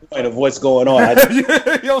making a point of what's going on.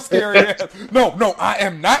 Yo, scary ass. No, I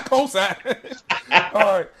am not co-signing.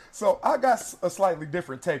 All right, so I got a slightly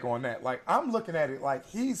different take on that. Like, I'm looking at it like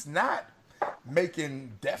he's not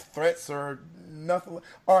making death threats or nothing.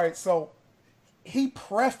 All right, so he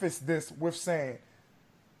prefaced this with saying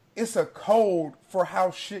it's a code for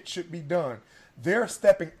how shit should be done. They're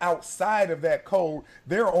stepping outside of that code.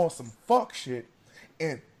 They're on some fuck shit.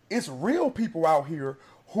 And it's real people out here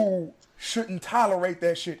who shouldn't tolerate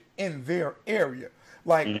that shit in their area.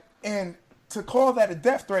 Like, and to call that a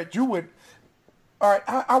death threat, you would... All right,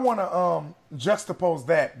 I want to juxtapose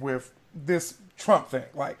that with this Trump thing.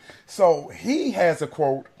 Like, so he has a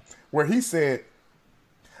quote where he said,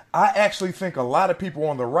 I actually think a lot of people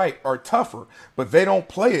on the right are tougher, but they don't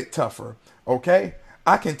play it tougher, okay?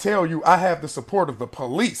 I can tell you I have the support of the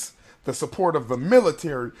police, the support of the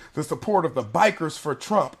military, the support of the bikers for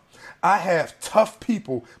Trump. I have tough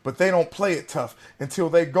people, but they don't play it tough until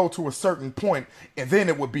they go to a certain point, and then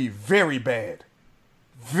it would be very bad.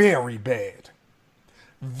 Very bad.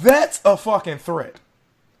 That's a fucking threat.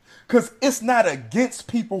 Because it's not against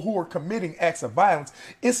people who are committing acts of violence.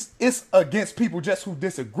 It's against people just who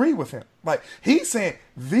disagree with him. Like, he's saying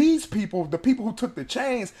these people, the people who took the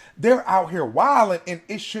chains, they're out here wilding and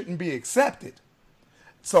it shouldn't be accepted.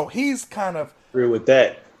 So he's kind of... agree with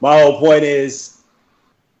that. My whole point is,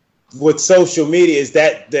 with social media, is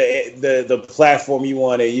that the platform you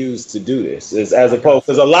want to use to do this, is as opposed,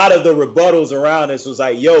 because a lot of the rebuttals around this was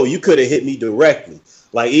like, yo, you could have hit me directly.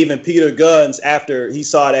 Like even Peter Guns, after he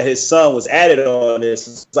saw that his son was added on this,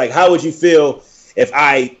 it's like, how would you feel if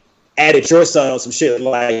I added your son on some shit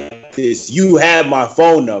like this? You have my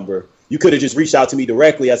phone number. You could have just reached out to me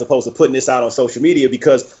directly as opposed to putting this out on social media,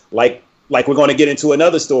 because like we're going to get into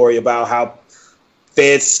another story about how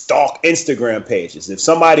feds stalk Instagram pages. If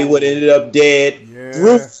somebody would have ended up dead,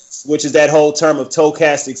 which is that whole term of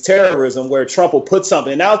stochastic terrorism, where Trump will put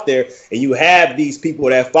something out there and you have these people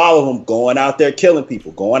that follow him going out there killing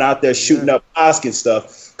people, going out there shooting up mosques and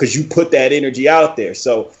stuff, because you put that energy out there.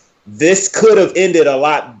 So this could have ended a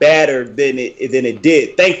lot better than it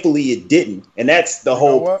did. Thankfully, it didn't, and that's the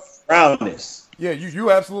whole roundness. Yeah,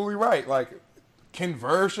 you absolutely right. Like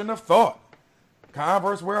conversion of thought.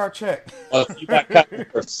 Converse, where I check. You got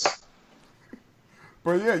Converse.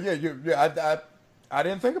 But I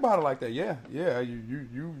didn't think about it like that. Yeah,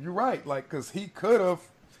 you're right. Like, because he could have,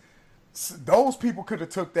 those people could have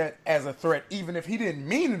took that as a threat, even if he didn't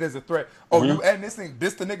mean it as a threat. Oh, you adding this thing?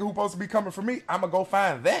 This the nigga who supposed to be coming for me? I'm gonna go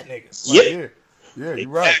find that nigga. Like, yeah, you're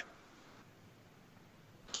right.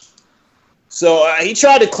 So he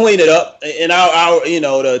tried to clean it up, and I'll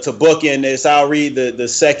to bookend this, I'll read the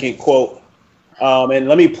second quote, and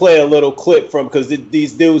let me play a little clip from, because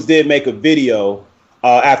these dudes did make a video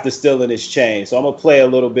after stealing his chain. So I'm going to play a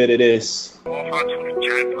little bit of this.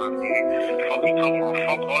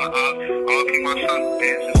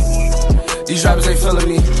 These rappers ain't feeling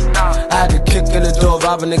me. I had to kick in the door,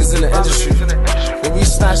 robbing niggas in the industry. When we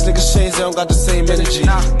snatch niggas' chains, they don't got the same energy.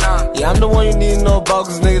 Yeah, I'm the one you need to know about,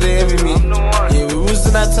 cause nigga, they envy me. Yeah, we was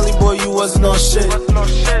in that telly, boy, you wasn't no shit.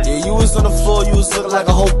 Yeah, you was on the floor, you was looking like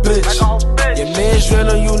a whole bitch. Yeah, man's ran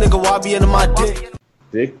on you, nigga, why be into my dick?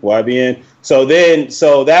 YBN. So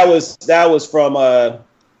that was from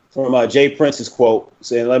Jay Prince's quote.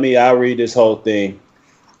 So I'll read this whole thing.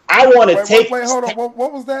 I want to take. Wait, hold on.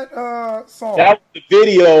 What was that song? That was the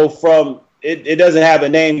video from. It doesn't have a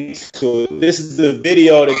name to it. This is the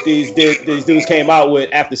video that these dudes came out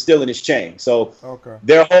with after stealing his chain. So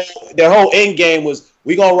their whole end game was,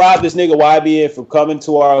 we gonna rob this nigga YBN from coming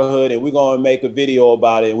to our hood, and we're gonna make a video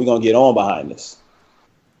about it, and we're gonna get on behind this.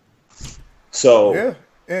 So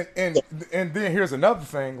yeah, and then here's another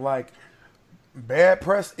thing, like bad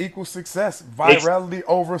press equals success, virality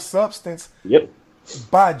over substance. Yep.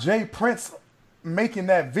 By Jay Prince making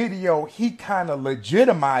that video, he kind of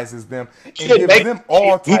legitimizes them and gives them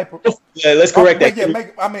all type of. Yeah, let's correct that. Yeah,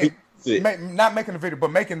 not making the video,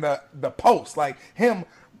 but making the post. Like him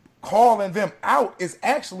calling them out is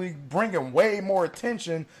actually bringing way more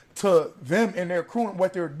attention to them and their crew and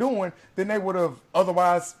what they're doing than they would have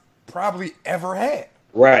otherwise probably ever had.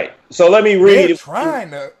 Right. So let me read.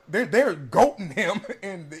 They're goating him,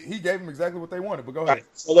 and he gave them exactly what they wanted. But go ahead. Right.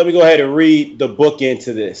 So let me go ahead and read the book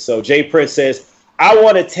into this. So Jay Prince says, I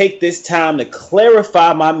want to take this time to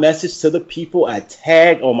clarify my message to the people I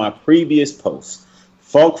tagged on my previous posts.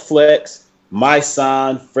 Funk Flex, My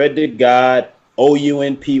Son, Fred the God,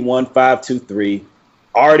 OUNP1523,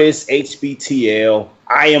 Artist HBTL,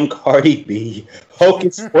 I Am Cardi B,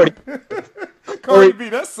 Hocus 40. Cardi B,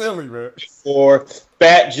 that's silly, man. For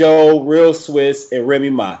Fat Joe, Real Swiss, and Remy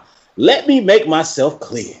Ma. Let me make myself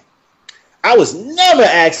clear. I was never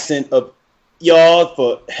asking of y'all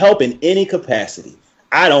for help in any capacity.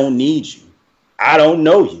 I don't need you. I don't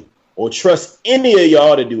know you or trust any of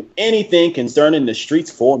y'all to do anything concerning the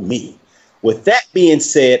streets for me. With that being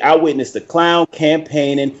said, I witnessed the clown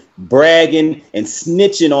campaigning, bragging, and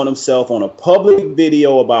snitching on himself on a public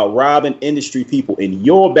video about robbing industry people in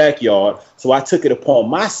your backyard, so I took it upon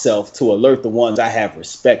myself to alert the ones I have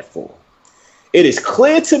respect for. It is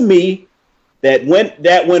clear to me that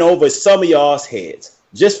went over some of y'all's heads.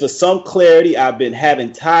 Just for some clarity, I've been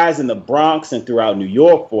having ties in the Bronx and throughout New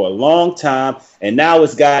York for a long time, and now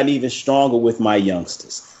it's gotten even stronger with my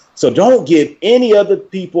youngsters. So don't give any other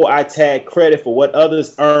people I tag credit for what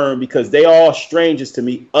others earn, because they are strangers to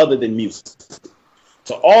me other than music.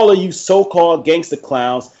 So all of you so-called gangster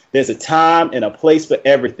clowns, there's a time and a place for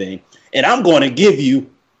everything. And I'm going to give you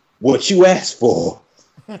what you asked for.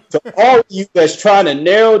 So all of you that's trying to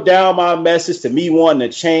narrow down my message to me wanting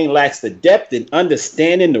a chain lacks the depth and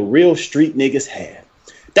understanding the real street niggas have.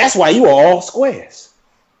 That's why you are all squares.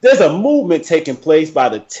 There's a movement taking place by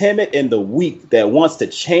the timid and the weak that wants to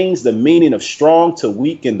change the meaning of strong to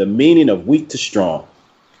weak and the meaning of weak to strong.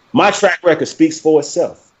 My track record speaks for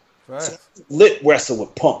itself. Right. So lit wrestle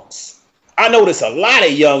with punks. I notice a lot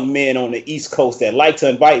of young men on the East Coast that like to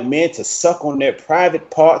invite men to suck on their private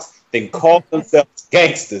parts, then call themselves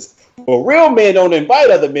gangsters. But real men don't invite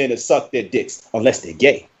other men to suck their dicks unless they're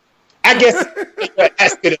gay. I guess if you're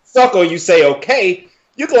asking to suck on you say, okay,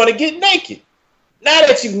 you're going to get naked. Now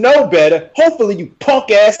that you know better, hopefully you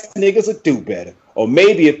punk ass niggas will do better. Or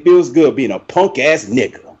maybe it feels good being a punk ass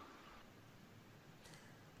nigga.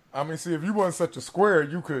 I mean, see, if you wasn't such a square,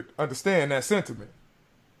 you could understand that sentiment.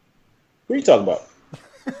 What are you talking about?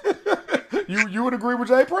 You would agree with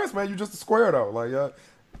Jay Prince, man. You just a square though. Like,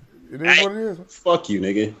 it is what it is. Fuck you,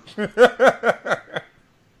 nigga.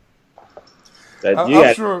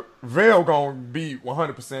 I'm sure Vail gonna be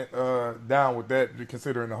 100% down with that,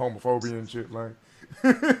 considering the homophobia and shit. Like,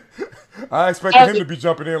 I expected him to be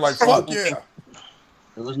jumping in like, fuck yeah.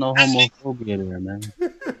 There was no homophobia there, man.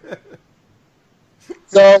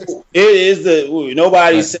 So it is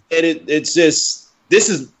nobody said it. It's just, this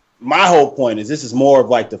is my whole point is this is more of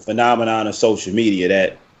like the phenomenon of social media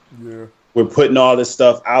that we're putting all this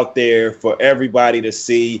stuff out there for everybody to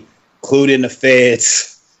see, including the feds.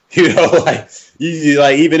 You know, like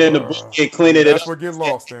even in the book, get cleaning it up. That's what get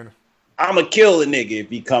lost in. I'm gonna kill a nigga if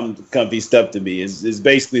he come be stuff to me. Is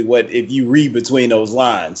basically what, if you read between those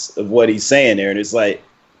lines of what he's saying there, and it's like,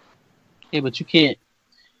 yeah, but you can't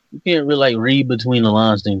really like read between the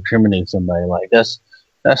lines to incriminate somebody. Like that's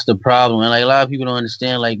the problem, and like a lot of people don't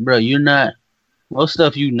understand. Like, bro, most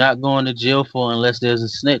stuff you're not going to jail for unless there's a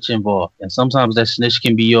snitch involved, and sometimes that snitch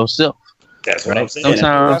can be yourself. That's what I'm saying.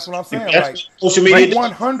 That's what I'm saying. Like, social media, you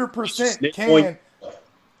 100% can.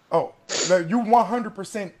 Oh, you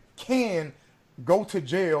 100% can go to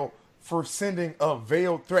jail for sending a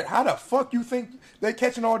veiled threat. How the fuck you think they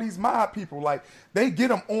catching all these mob people? Like, they get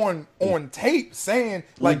them on tape saying,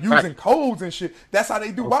 like, using codes and shit. That's how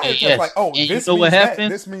they do wiretaps. Yes. Like, oh, and this you know means what that.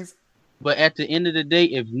 happened? This means. But at the end of the day,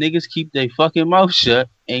 if niggas keep their fucking mouth shut,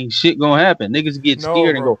 ain't shit gonna happen. Niggas get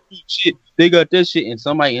scared and go, shit, they got this shit, and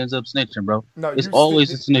somebody ends up snitching, bro. No, it's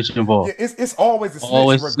always a snitch involved. Yeah, it's always a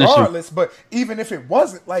snitch, regardless. Snitching. But even if it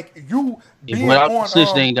wasn't, like, you being without on, the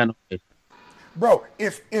snitch, they ain't got no shit. Bro,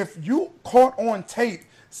 if you caught on tape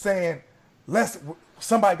saying,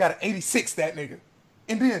 somebody got an 86, that nigga,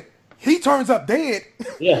 and then he turns up dead,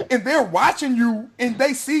 and they're watching you, and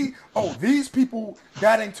they see, oh, these people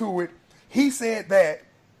got into it. He said that,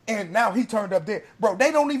 and now he turned up dead. Bro,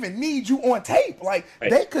 they don't even need you on tape. Like,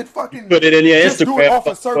 they could fucking put it in your just Instagram do it off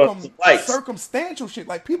of circumstantial shit.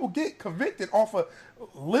 Like, people get convicted off of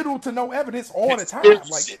little to no evidence all the time.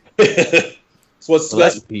 Like, it's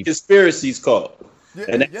what conspiracies called. Yeah,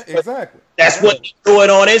 and exactly. That's what you're doing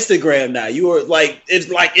on Instagram now. You are like, it's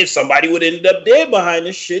like if somebody would end up dead behind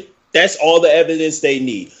this shit, that's all the evidence they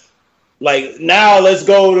need. Like, now let's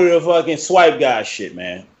go to the fucking swipe guy shit,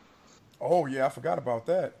 man. Oh, yeah, I forgot about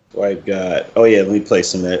that. Swipe God. Oh, yeah, let me play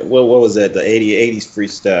some of that. What was that? The 80s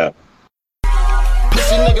freestyle.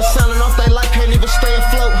 Pussy niggas selling off they life, can't even stay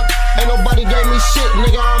afloat. Ain't nobody gave me shit,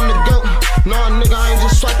 nigga, I'm the GOAT. No, nigga, I ain't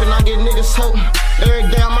just swiping, I get niggas hope. Every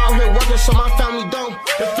day I'm out here working so my family don't.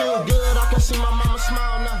 It feel good, I can see my mama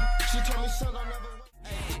smile now. She told me, son, I never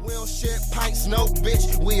wait. We don't shit pints, no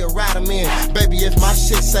bitch, we a ride 'em in. Baby, if my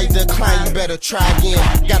shit say decline, you better try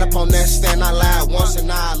again. Got up on that stand, I lied once and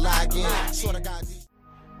now I lie again. Swear to God.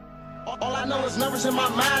 All I know is numbers in my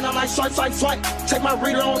mind, I'm like swipe, swipe, swipe. Take my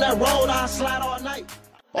reader on that road, I slide all night.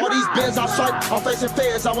 All these bins I swipe, I'm facing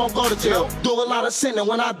feds, I won't go to jail. Do a lot of sin, and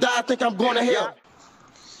when I die, I think I'm going to hell.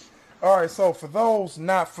 All right, so for those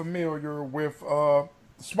not familiar with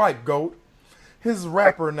Swipe Goat, his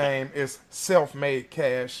rapper name is Self-Made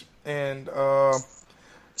Cash, and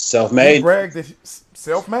Self-made. He bragged that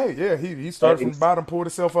self-made. Yeah, he started from the bottom, pulled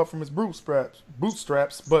himself up from his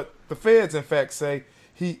bootstraps. But the feds, in fact, say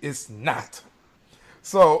he is not.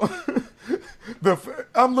 So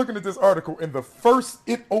I'm looking at this article, and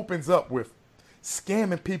it opens up with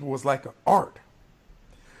scamming people was like an art.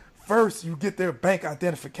 First, you get their bank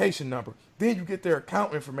identification number. Then you get their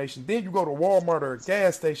account information. Then you go to Walmart or a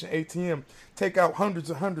gas station ATM, take out hundreds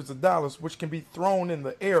and hundreds of dollars, which can be thrown in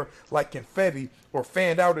the air like confetti or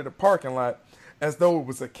fanned out in a parking lot as though it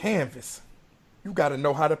was a canvas. You got to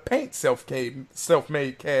know how to paint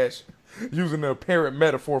self-made cash, using the apparent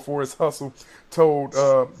metaphor for his hustle, told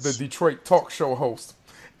the Detroit talk show host.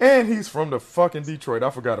 And he's from the fucking Detroit.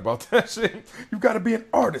 I forgot about that shit. You got to be an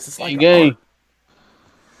artist. It's like an art.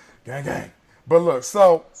 Gang, gang. But look,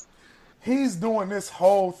 so he's doing this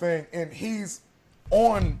whole thing, and he's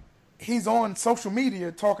on social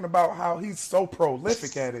media talking about how he's so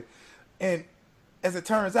prolific at it. And as it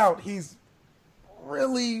turns out, he's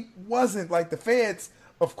really wasn't. Like, the feds,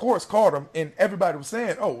 of course, caught him, and everybody was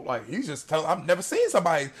saying, oh, like, he's just telling, I've never seen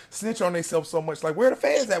somebody snitch on themselves so much. Like, where the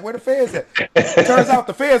feds at? Where the feds at? It turns out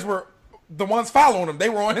the feds were the ones following him. They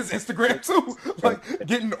were on his Instagram too, like,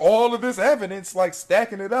 getting all of this evidence, like,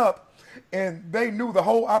 stacking it up, and they knew the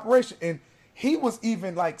whole operation. And he was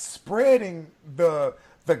even, like, spreading the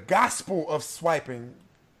the gospel of swiping,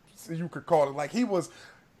 so you could call it. Like he was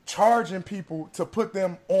charging people to put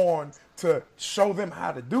them on to show them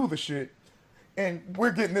how to do the shit. And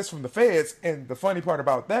we're getting this from the feds. And the funny part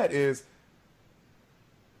about that is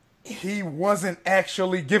he wasn't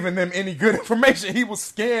actually giving them any good information. He was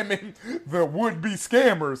scamming the would-be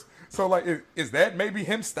scammers. So, like, is that maybe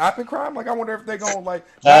him stopping crime? Like, I wonder if they're going to, like,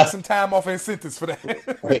 knock some time off incentives for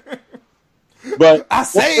that. But I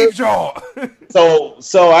saved y'all.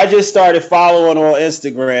 So I just started following on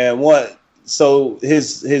Instagram. So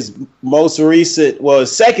his most recent, well,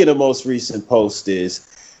 his second to most recent post is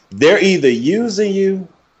they're either using you,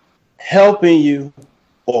 helping you,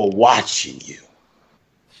 or watching you.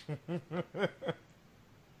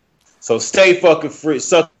 So stay fucking free,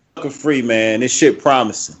 sucker free, man. This shit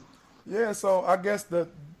promising. Yeah, so I guess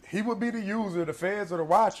he would be the user, the feds are the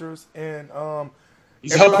watchers, and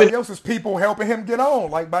everybody else's people helping him get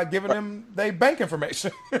on, like by giving them their bank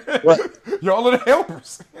information. Y'all are the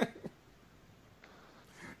helpers.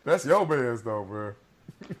 That's your man's though, man.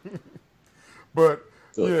 But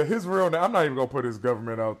yeah, his real name, I'm not even gonna put his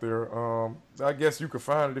government out there. I guess you could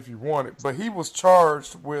find it if you want it. But he was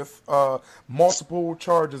charged with multiple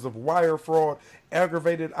charges of wire fraud,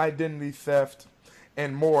 aggravated identity theft,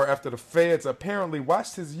 and more after the feds apparently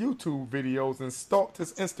watched his YouTube videos and stalked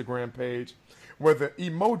his Instagram page, where the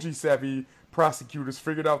emoji-savvy prosecutors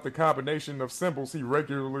figured out the combination of symbols he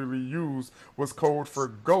regularly used was code for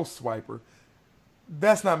ghost swiper.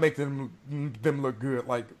 That's not making them look good.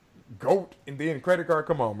 Like, GOAT and then credit card,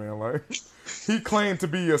 come on, man. Like, he claimed to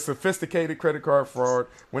be a sophisticated credit card fraud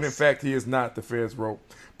when in fact he is not, the feds wrote.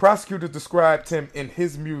 Prosecutors describe him in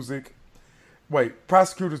his music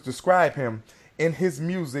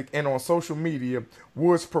and on social media.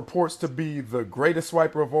 Woods purports to be the greatest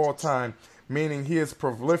swiper of all time, meaning he is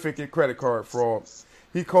prolific at credit card fraud.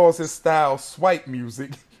 He calls his style swipe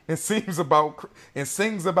music and sings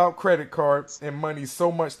about credit cards and money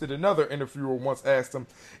so much that another interviewer once asked him,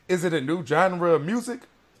 "Is it a new genre of music?"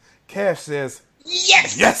 Cash says,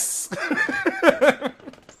 "Yes." Yes.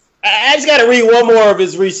 I just got to read one more of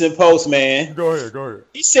his recent posts, man. Go ahead.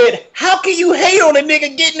 He said, "How can you hate on a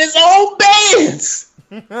nigga getting his own bands?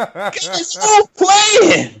 Get his own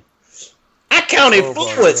plan. I counted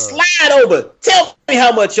forward, slide over. Tell me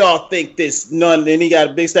how much y'all think this." None. Then he got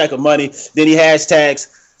a big stack of money. Then he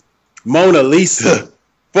hashtags Mona Lisa.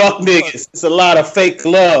 Fuck niggas. It's a lot of fake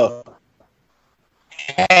love.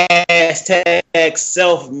 Hashtag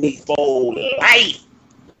self-made for life.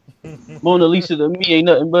 Mona Lisa to me ain't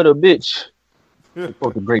nothing but a bitch.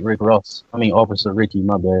 Quote the great Rick Ross. I mean, Officer Ricky,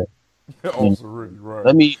 my bad. Officer Ricky, right.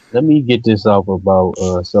 Let me get this off about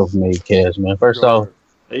Self-Made Cash, man. First off,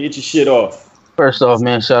 hey, get your shit off. First off,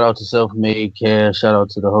 man, shout out to Self-Made Cash. Shout out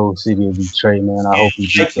to the whole city of Detroit, man. I hope he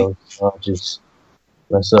beat those charges.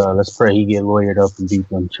 Let's pray he get lawyered up and beat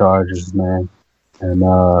them charges, man. And you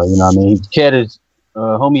know what I mean? Cat is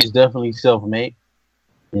homie is definitely self-made.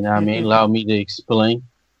 You know what I mean? Allow me to explain.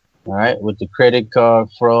 All right, with the credit card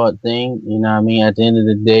fraud thing, you know what I mean? At the end of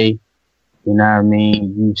the day, you know what I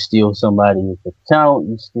mean? You steal somebody's account,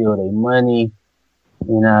 you steal their money.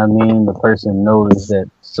 You know what I mean? The person noticed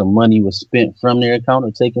that some money was spent from their account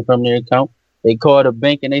or taken from their account. They call the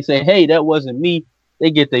bank and they say, "Hey, that wasn't me."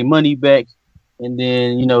 They get their money back. And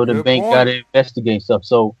then, you know, the bank got to investigate stuff.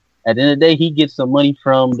 So at the end of the day, he gets some money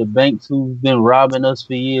from the banks who've been robbing us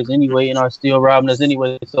for years anyway and are still robbing us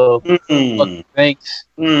anyway. So fuck the banks.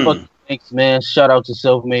 Fuck the banks, man. Shout out to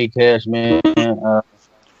Self-Made Cash, man. I'm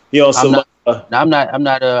not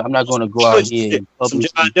going to go out here and some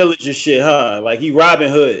John Dillinger shit, huh? Like he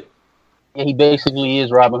Robin Hood. Yeah, he basically is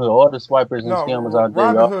Robin Hood. All the swipers and scammers out there.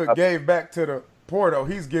 Robin Hood gave back to the poor, though.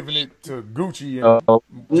 He's giving it to Gucci and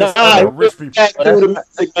rich people.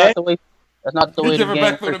 That's not the way he the game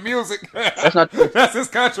back works. through the music. That's his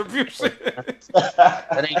contribution.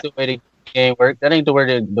 That ain't the way the game work. That ain't the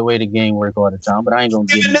way the game work all the time. But I ain't gonna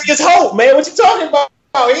give niggas hope, man. What you talking about?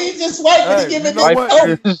 He just swiping. He giving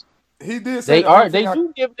niggas hope. He did say they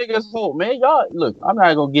do give niggas hope, man. Y'all look, I'm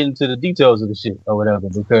not gonna get into the details of the shit or whatever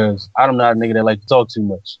because I'm not a nigga that like to talk too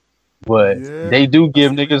much. But they do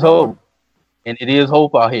give niggas hope. And it is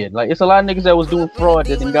hope out here. Like, it's a lot of niggas that was doing fraud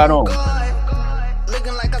that then got on. You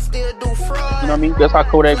know what I mean? That's how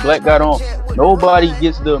Kodak Black got on. Nobody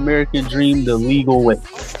gets the American dream the legal way,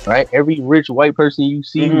 right? Every rich white person you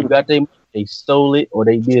see who got they stole it or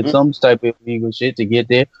they did some type of illegal shit to get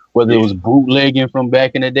there, whether it was bootlegging from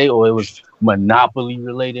back in the day or it was monopoly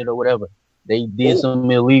related or whatever. They did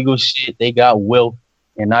some illegal shit. They got wealth,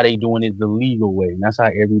 and now they doing it the legal way. And that's how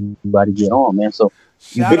everybody get on, man. So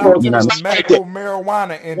Shout out to you know, the medical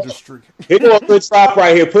marijuana industry. Here's a good drop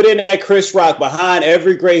right here. Put in that Chris Rock. Behind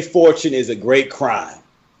every great fortune is a great crime.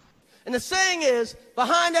 And the saying is,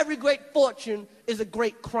 behind every great fortune is a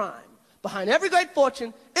great crime. Behind every great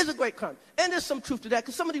fortune is a great crime. And there's some truth to that,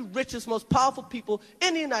 because some of the richest, most powerful people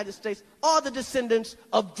in the United States are the descendants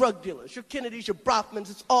of drug dealers. Your Kennedys, your Brofmans,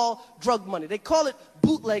 it's all drug money. They call it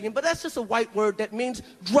bootlegging, but that's just a white word that means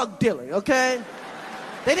drug dealing, okay?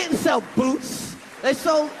 They didn't sell boots. They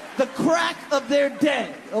sold the crack of their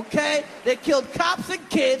day, okay? They killed cops and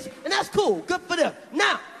kids, and that's cool. Good for them.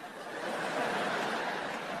 Now,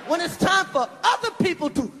 when it's time for other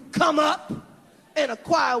people to come up and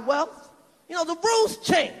acquire wealth, you know, the rules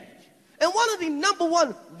change. And one of the number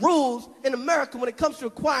one rules in America when it comes to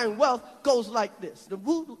acquiring wealth goes like this. The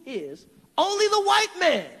rule is only the white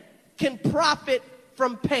man can profit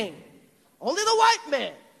from pain. Only the white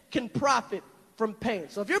man can profit from pain.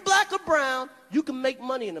 So if you're black or brown, you can make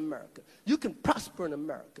money in America. You can prosper in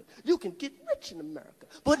America. You can get rich in America.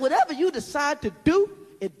 But whatever you decide to do,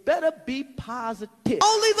 it better be positive.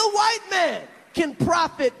 Only the white man can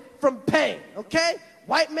profit from pain, okay?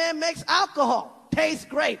 White man makes alcohol. Tastes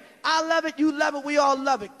great. I love it, you love it, we all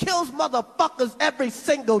love it. Kills motherfuckers every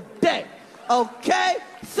single day, okay?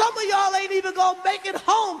 Some of y'all ain't even gonna make it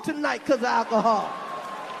home tonight because of alcohol.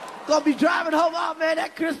 Gonna be driving home, oh man,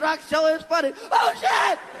 that Chris Rock show is funny. Oh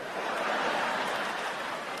shit!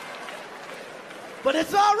 But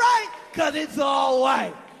it's all right, because it's all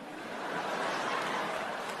white.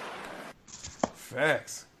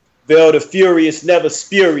 Facts. Vel the Furious, never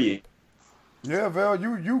spurious. Yeah, Vel,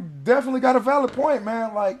 you definitely got a valid point,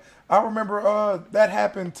 man. Like, I remember that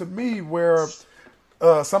happened to me where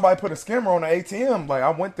somebody put a skimmer on the ATM. Like,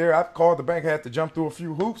 I went there, I called the bank, had to jump through a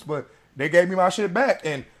few hoops, but they gave me my shit back,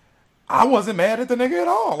 and I wasn't mad at the nigga at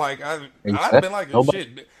all. Like, I'd been like,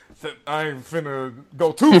 shit, I ain't finna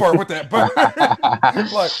go too far with that, but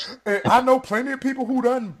like, I know plenty of people who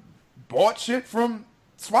done bought shit from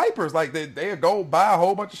swipers. Like, they'll go buy a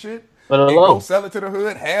whole bunch of shit and go sell it to the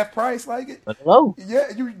hood half price, like it.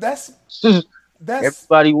 Yeah, that's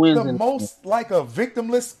everybody wins. The most like a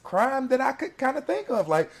victimless crime that I could kind of think of.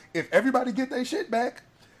 Like, if everybody get their shit back,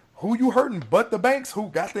 who you hurting but the banks who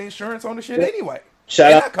got the insurance on the shit anyway?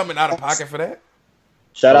 They're not coming out of pocket for that.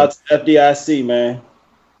 Shout out to FDIC, man.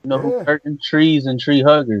 You know who hurting trees and tree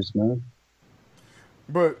huggers, man.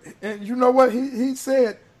 But and you know what he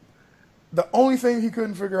said. The only thing he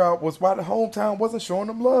couldn't figure out was why the hometown wasn't showing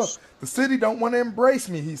him love. The city don't want to embrace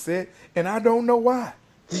me, he said, and I don't know why.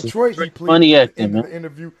 Detroit, he pleaded at the end of the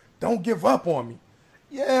interview, don't give up on me.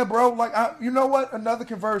 Yeah, bro. Like, you know what? Another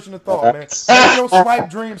conversion of thought, man. Make your swipe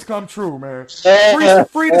dreams come true, man.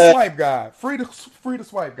 Free the swipe guy. Free the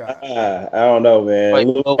swipe guy. I don't know, man.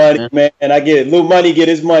 Lil Money, man. I get it. Lil Money get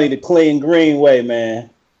his money the clean green way, man.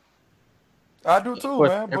 I do too,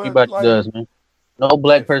 man. Everybody does, man. No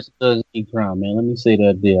black person does any crime, man. Let me say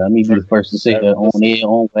that there. Let me be the first to say that on air,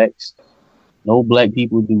 on wax. No black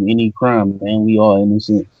people do any crime, man. We all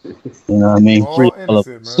innocent. You know what I mean? Free all of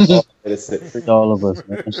us. Free all of us,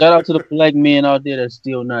 man. And shout out to the black men out there that's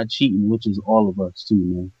still not cheating, which is all of us too,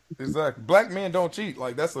 man. Exactly. Black men don't cheat.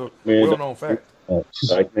 Like, that's a well-known fact.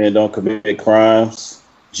 Black men don't commit crimes.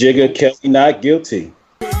 Jigga Kelly not guilty.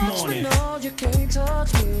 Good morning. You can't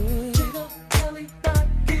touch me. Kelly not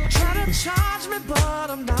guilty. Try to charge me, but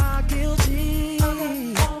I'm not guilty.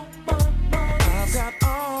 I've got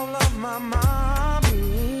all of my mommy.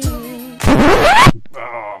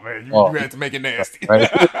 Oh man, you had to make it nasty. Right?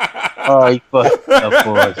 Oh, you fucked up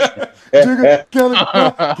for us. Jigga Kelly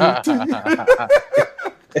not guilty.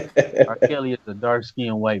 R. Kelly is a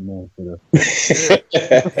dark-skinned white man for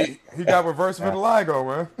the. He got reverse vitiligo,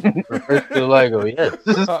 man. Reverse vitiligo,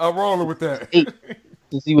 yes. I'm rolling with that. 8.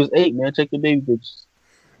 Since he was 8, man. Check the baby pictures.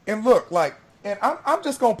 And look, like, and I'm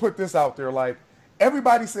just gonna put this out there, like,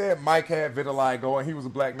 everybody said Mike had vitiligo and he was a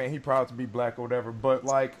black man. He proud to be black or whatever. But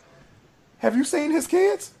like, have you seen his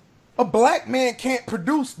kids? A black man can't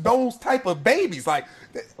produce those type of babies. Like,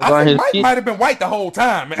 I think Mike might have been white the whole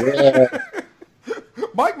time, man. Yeah.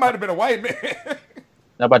 Mike might have been a white man.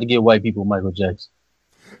 Not about to get white people Michael Jackson.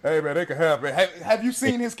 Hey man, they can have it. Have you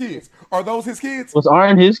seen his kids? Are those his kids? Those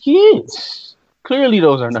aren't his kids. Clearly,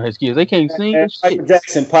 those are not his kids. They can't sing. Michael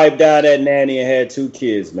Jackson piped down that nanny and had 2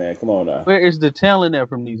 kids, man. Come on now. Where is the talent at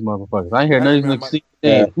from these motherfuckers? I ain't hear none of these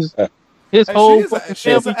niggas sing. His whole fucking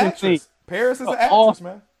family can sing. Paris is an actress,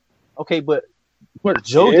 man. Okay, but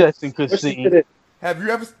Joe Jackson could sing. Have you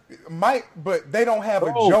ever Mike? But they don't have a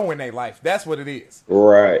Joe in their life. That's what it is.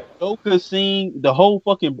 Right. Joe could sing. The whole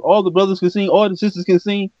fucking all the brothers could sing. All the sisters can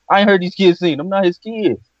sing. I ain't heard these kids sing. I'm not his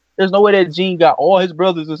kids. There's no way that Gene got all his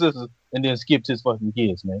brothers and sisters and then skipped his fucking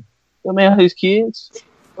kids, man. Yo, man, his kids.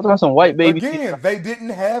 What about some white baby? Again, they didn't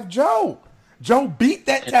have Joe. Joe beat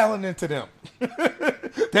that talent into them.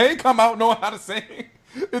 They ain't come out knowing how to sing.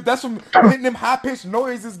 That's from hitting them high pitched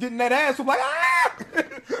noises, getting that ass. I'm like, ah!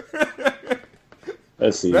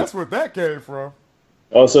 Let's see. That's where that came from.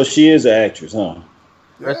 Oh, so she is an actress, huh?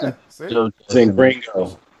 Yeah, see? Sing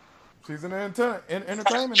Ringo. She's in the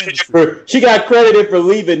entertainment industry. She got credited for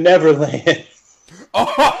Leaving Neverland.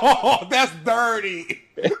 Oh, that's dirty.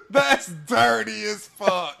 That's dirty as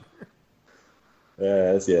fuck.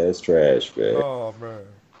 That's trash, man. Oh man.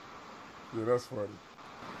 Yeah, that's funny.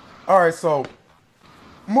 All right, so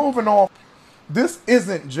moving on. This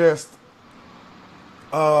isn't just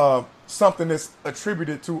something that's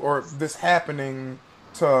attributed to or this happening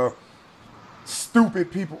to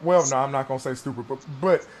stupid people. Well, no, I'm not gonna say stupid,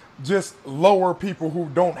 but just lower people who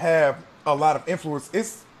don't have a lot of influence.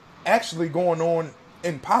 It's actually going on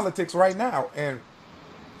in politics right now. And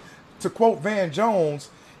to quote Van Jones,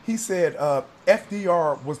 he said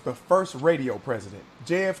FDR was the first radio president.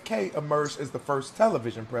 JFK emerged as the first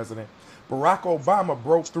television president. Barack Obama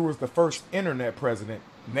broke through as the first internet president.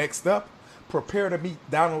 Next up, prepare to meet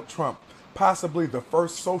Donald Trump, possibly the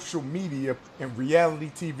first social media and reality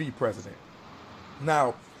TV president.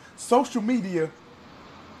 Now, social media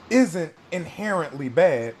isn't inherently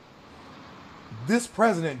bad. This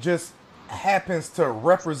president just happens to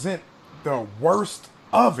represent the worst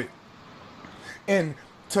of it. And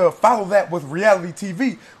to follow that with reality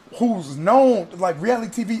TV, who's known, like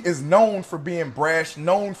reality TV is known for being brash,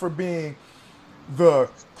 known for being the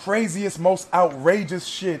craziest, most outrageous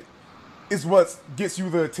shit, is what gets you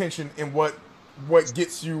the attention and what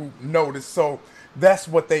gets you noticed. So that's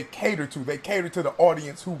what they cater to. They cater to the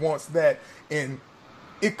audience who wants that, and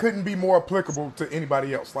it couldn't be more applicable to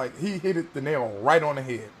anybody else. Like, he hit it the nail right on the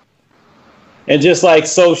head. And just like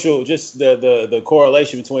just the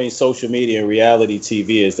correlation between social media and reality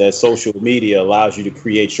TV is that social media allows you to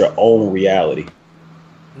create your own reality.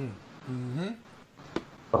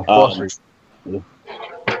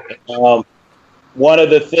 One of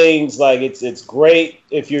the things, like, it's great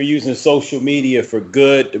if you're using social media for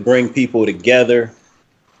good, to bring people together,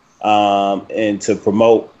 and to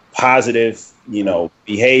promote positive,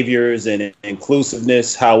 behaviors and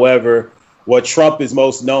inclusiveness. However, what Trump is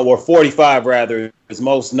most known, or 45 rather, is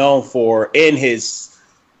most known for in his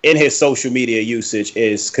social media usage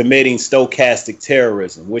is committing stochastic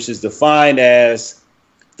terrorism, which is defined as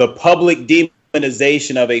the public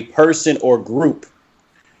demonization of a person or group.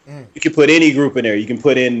 You can put any group in there. You can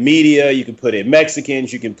put in media, you can put in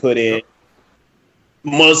Mexicans, you can put in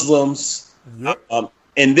Muslims.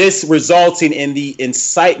 And this resulting in the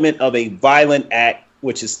incitement of a violent act,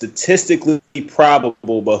 which is statistically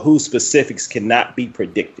probable, but whose specifics cannot be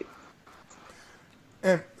predicted.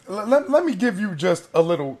 And let me give you just a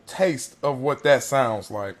little taste of what that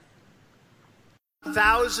sounds like.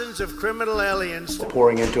 Thousands of criminal aliens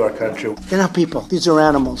pouring into our country. They're not people. These are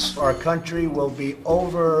animals. Our country will be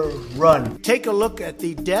overrun. Take a look at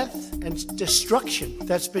the death and destruction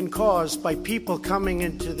that's been caused by people coming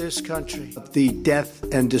into this country. The death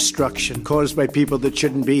and destruction caused by people that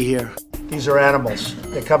shouldn't be here. These are animals.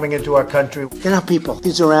 They're coming into our country. They're not people.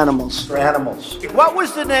 These are animals. They're animals. What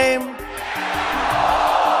was the name?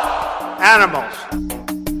 Animals.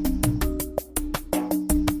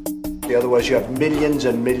 Otherwise, you have millions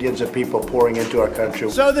and millions of people pouring into our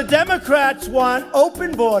country. So the Democrats want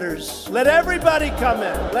open borders. Let everybody come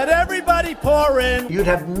in. Let everybody pour in. You'd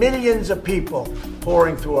have millions of people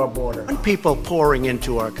pouring through our border. People pouring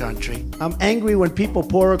into our country. I'm angry when people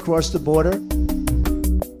pour across the border.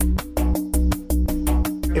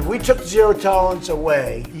 If we took zero tolerance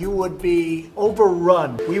away, you would be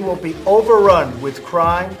overrun. We will be overrun with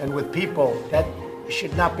crime and with people that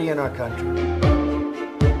should not be in our country.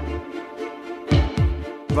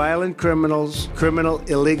 Violent criminals, criminal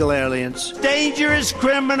illegal aliens, dangerous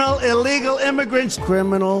criminal illegal immigrants,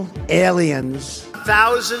 criminal aliens.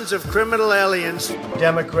 Thousands of criminal aliens.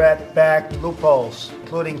 Democrat-backed loopholes,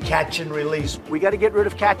 including catch and release. We got to get rid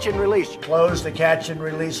of catch and release. Close the catch and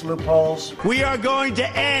release loopholes. We are going to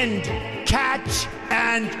end catch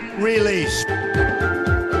and release.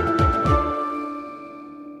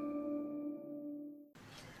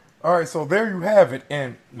 All right, so there you have it.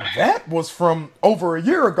 And that was from over a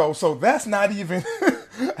year ago. So that's not even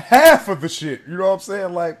half of the shit. You know what I'm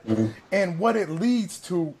saying? Like, and what it leads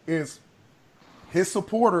to is his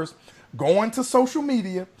supporters going to social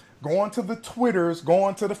media, going to the Twitters,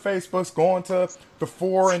 going to the Facebooks, going to the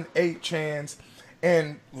 4 and 8 chans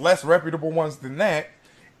and less reputable ones than that,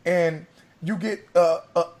 and you get a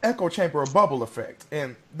echo chamber, a bubble effect.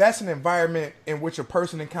 And that's an environment in which a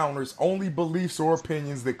person encounters only beliefs or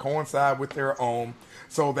opinions that coincide with their own,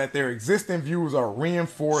 so that their existing views are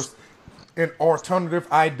reinforced and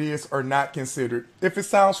alternative ideas are not considered. If it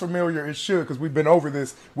sounds familiar, it should, because we've been over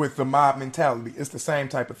this with the mob mentality. It's the same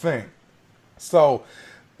type of thing. So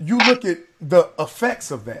you look at the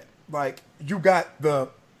effects of that. Like, you got the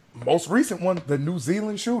most recent one, the New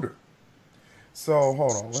Zealand shooter. So,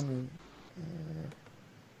 hold on. Let me...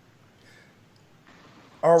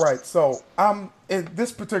 All right, so in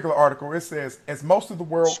this particular article, it says, as most of the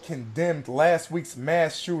world condemned last week's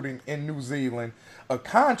mass shooting in New Zealand, a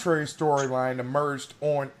contrary storyline emerged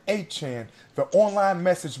on 8chan, the online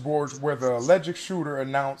message boards where the alleged shooter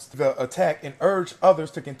announced the attack and urged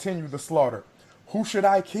others to continue the slaughter. Who should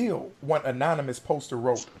I kill? One anonymous poster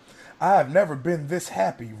wrote. I have never been this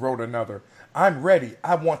happy, wrote another. I'm ready.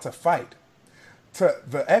 I want to fight. To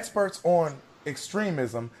the experts on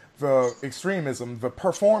extremism, the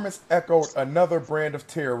performance echoed another brand of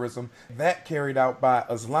terrorism that carried out by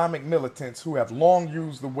Islamic militants who have long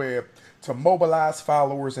used the web to mobilize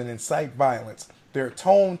followers and incite violence. Their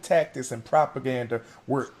tone, tactics, and propaganda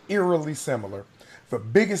were eerily similar. The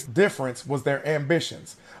biggest difference was their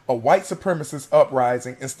ambitions, a white supremacist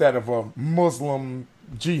uprising instead of a Muslim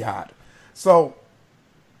jihad. So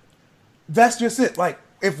that's just it. Like,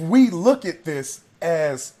 if we look at this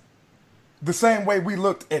as the same way we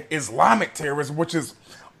looked at Islamic terrorism, which is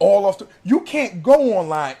all off you can't go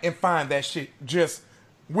online and find that shit just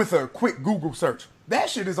with a quick Google search. That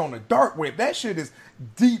shit is on the dark web. That shit is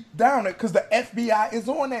deep down it because the FBI is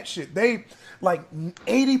on that shit. They, like,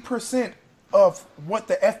 80% of what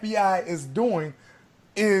the FBI is doing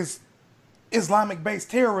is Islamic-based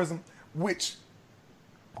terrorism, which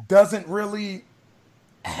doesn't really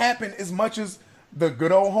happen as much as the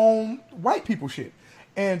good old home white people shit.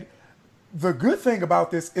 And the good thing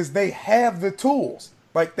about this is they have the tools.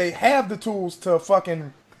 Like, they have the tools to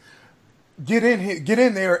fucking get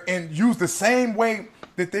in there and use the same way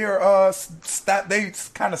that they're they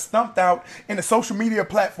kind of stumped out in the social media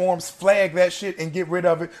platforms, flag that shit and get rid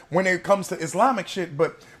of it when it comes to Islamic shit.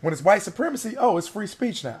 But when it's white supremacy, oh, it's free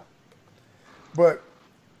speech now. But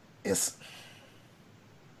it's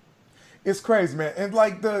crazy, man. And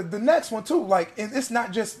like the next one too, like, and it's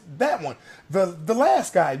not just that one. The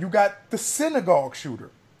last guy, you got the synagogue shooter,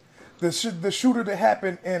 the shooter that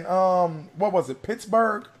happened in what was it,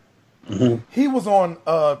 Pittsburgh? Mm-hmm. He was on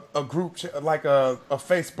a group like a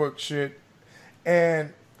Facebook shit,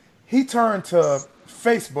 and he turned to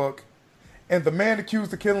Facebook, and the man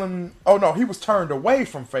accused of killing. Oh no, he was turned away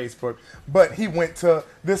from Facebook, but he went to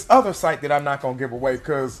this other site that I'm not gonna give away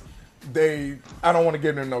because I don't want to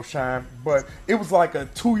give them no shine, but it was like a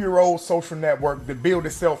 2-year-old social network that billed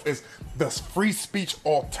itself as the free speech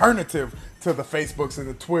alternative to the Facebooks and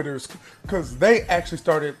the Twitters, because they actually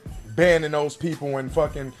started banning those people and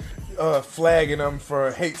fucking flagging them for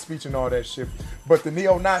hate speech and all that shit. But the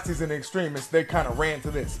neo-Nazis and the extremists, they kind of ran to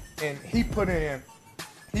this. And he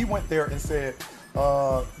went there and said,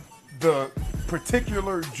 the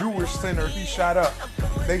particular Jewish center he shot up,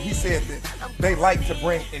 he said that they like to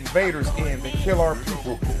bring invaders in and kill our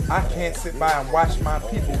people. I can't sit by and watch my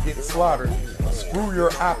people get slaughtered. Screw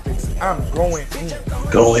your optics. I'm going in.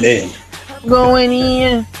 Going in. Going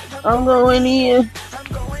in. I'm going in.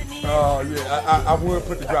 Oh yeah, I would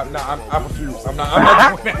put the drop. Nah, I refuse. I'm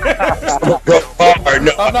not going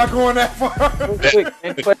that. I'm not going that far.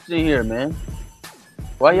 Quick question here, man.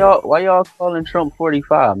 Why y'all calling Trump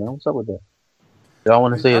 45, man? What's up with that? Y'all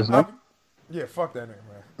want to say his name? Yeah, fuck that name,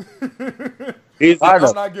 man. I'm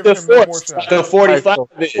not giving him no more shot. The 45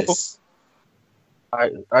 is. All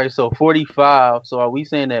right, so 45. So are we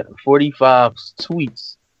saying that 45's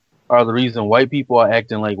tweets are the reason white people are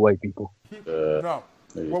acting like white people? No.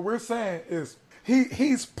 What we're saying is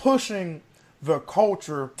he's pushing the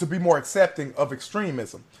culture to be more accepting of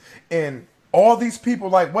extremism. And all these people,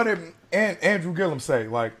 like, what did Andrew Gillum say?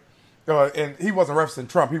 Like, and he wasn't referencing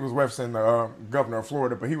Trump. He was referencing the governor of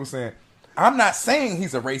Florida. But he was saying, I'm not saying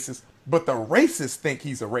he's a racist, but the racists think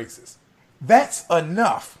he's a racist. That's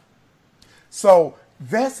enough. So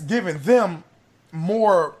that's giving them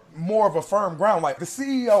more of a firm ground. Like the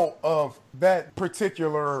CEO of that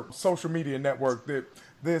particular social media network, that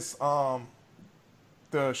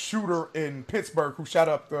the shooter in Pittsburgh who shot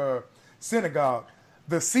up the synagogue,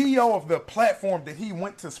 the CEO of the platform that he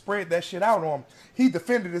went to spread that shit out on, he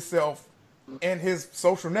defended himself in his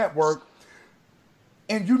social network.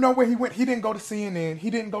 And you know where he went? He didn't go to CNN. He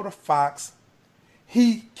didn't go to Fox.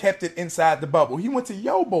 He kept it inside the bubble. He went to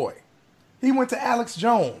Yo Boy. He went to Alex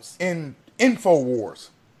Jones in InfoWars.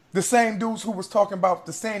 The same dudes who was talking about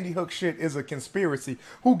the Sandy Hook shit is a conspiracy.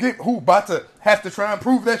 Who about to have to try and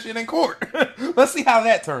prove that shit in court. Let's see how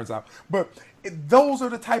that turns out. But those are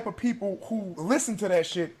the type of people who listen to that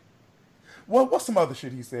shit. Well, what's some other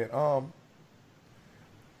shit he said? All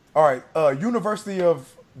right, University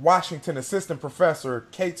of Washington assistant professor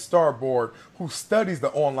Kate Starboard, who studies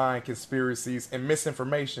the online conspiracies and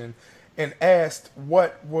misinformation, and asked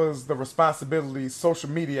what was the responsibility social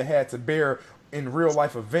media had to bear in real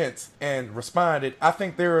life events, and responded, I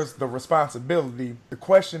think there is the responsibility. The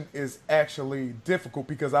question is actually difficult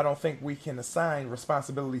because I don't think we can assign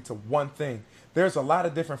responsibility to one thing. There's a lot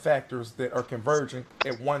of different factors that are converging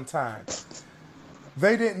at one time.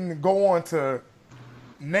 They didn't go on to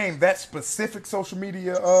name that specific social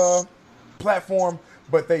media platform,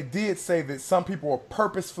 but they did say that some people are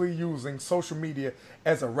purposefully using social media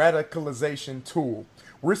as a radicalization tool.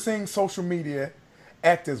 We're seeing social media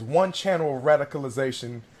act as one channel of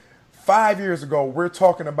radicalization. 5 years ago, we're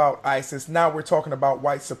talking about ISIS. Now we're talking about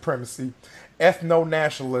white supremacy,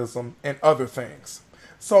 ethno-nationalism, and other things.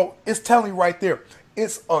 So it's telling you right there,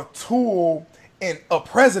 it's a tool, and a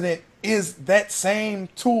president is that same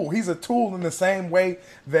tool. He's a tool in the same way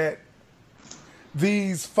that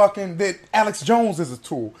that Alex Jones is a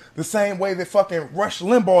tool. The same way that fucking Rush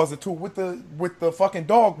Limbaugh is a tool with the fucking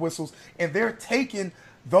dog whistles. And they're taking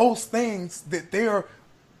those things that they're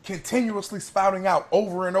continuously spouting out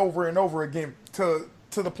over and over and over again to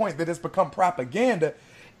the point that it's become propaganda,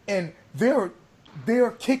 and they're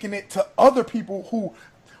kicking it to other people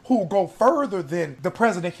who go further than the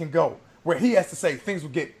president can go, where he has to say things will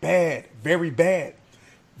get bad, very bad.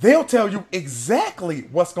 They'll tell you exactly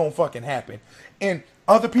what's gonna fucking happen, and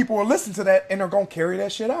other people will listen to that and they're gonna carry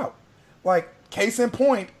that shit out. Like, case in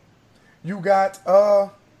point, you got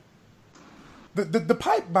the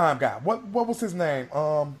pipe bomb guy. What was his name?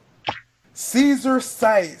 Caesar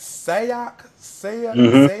Sayak.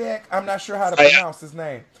 I'm not sure how to pronounce his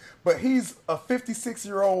name, but he's a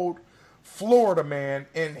 56-year-old Florida man,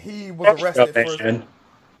 and he was arrested for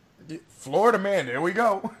Florida man. There we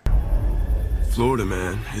go. Florida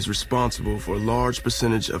man is responsible for a large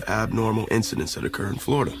percentage of abnormal incidents that occur in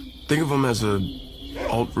Florida. Think of him as a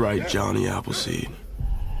alt-right Johnny Appleseed.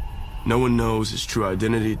 No one knows his true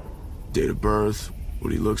identity, date of birth,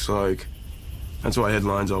 what he looks like. That's why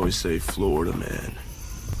headlines always say Florida man.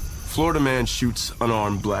 Florida man shoots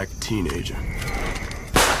unarmed black teenager.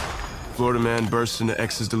 Florida man bursts into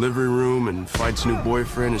ex's delivery room and fights new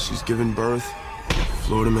boyfriend as she's giving birth.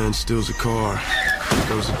 Florida man steals a car,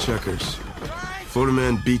 goes to Checkers. Florida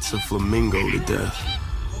man beats a flamingo to death.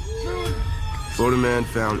 Florida man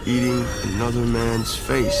found eating another man's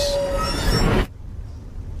face.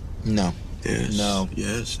 No. Yes. No.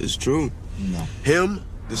 Yes, it's true. No. Him,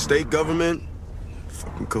 the state government,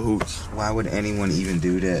 fucking cahoots. Why would anyone even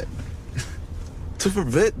do that? To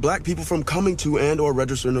prevent black people from coming to and or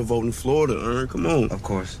registering to vote in Florida, come on. Of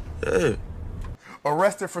course. Yeah.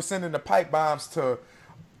 Arrested for sending the pipe bombs to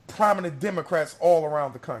prominent Democrats all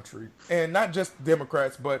around the country. And not just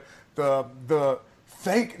Democrats, but the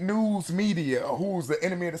fake news media, who's the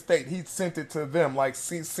enemy of the state. He sent it to them, like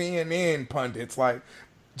CNN pundits, like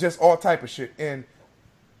just all type of shit. And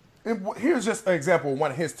here's just an example of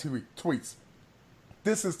one of his tweets.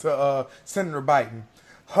 This is to Senator Biden.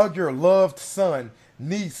 Hug your loved son,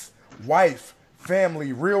 niece, wife,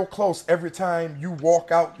 family real close every time you walk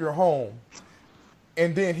out your home.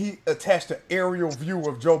 And then he attached an aerial view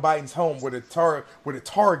of Joe Biden's home with a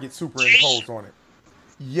Target superimposed on it.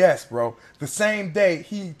 Yes, bro. The same day,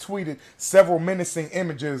 he tweeted several menacing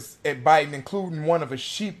images at Biden, including one of a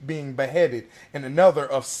sheep being beheaded and another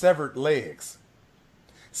of severed legs.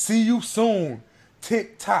 See you soon,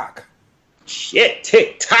 TikTok. Shit,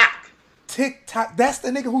 TikTok. TikTok. That's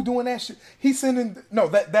the nigga who doing that shit. He's sending. No,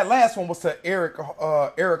 that last one was to Eric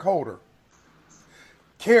Holder.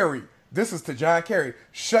 Kerry. This is to John Kerry.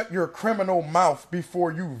 Shut your criminal mouth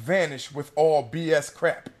before you vanish with all BS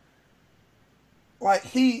crap.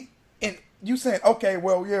 Like, and you saying, okay,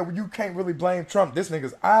 well, yeah, you can't really blame Trump. This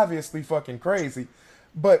nigga's obviously fucking crazy.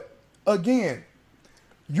 But again,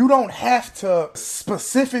 you don't have to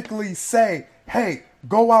specifically say, hey,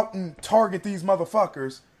 go out and target these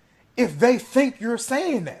motherfuckers if they think you're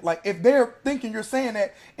saying that. Like, if they're thinking you're saying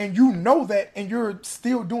that and you know that and you're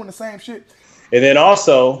still doing the same shit. And then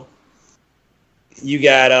also, you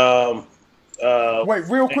got wait,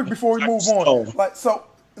 real quick before we move on. Like, so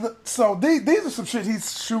these are some shit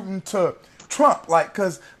he's shooting to Trump, like,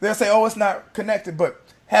 because they'll say, oh, it's not connected, but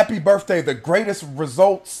happy birthday, the greatest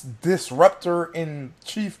results disruptor in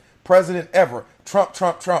chief president ever.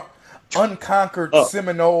 Trump. Unconquered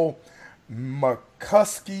Seminole,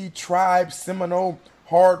 McCuskey tribe, Seminole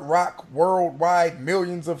Hard Rock worldwide,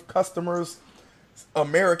 millions of customers,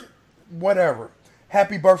 American, whatever.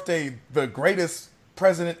 Happy birthday, the greatest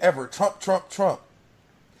president ever. Trump, Trump, Trump.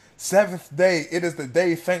 Seventh day, it is the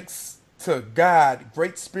day thanks to God.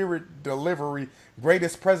 Great spirit delivery.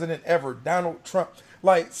 Greatest president ever. Donald Trump.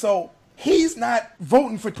 Like, so he's not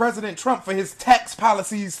voting for President Trump for his tax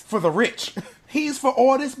policies for the rich. He's for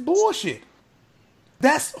all this bullshit.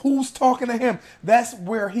 That's who's talking to him. That's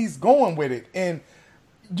where he's going with it. And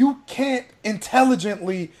you can't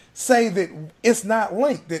intelligently say that it's not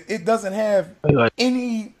linked, that it doesn't have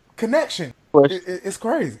any connection. It's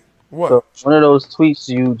crazy. What? So one of those tweets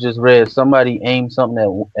you just read, somebody aimed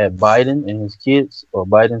something at Biden and his kids, or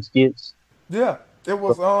Biden's kids. Yeah, it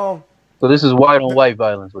was. So this is white on white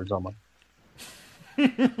violence we're talking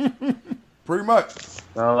about. Pretty much.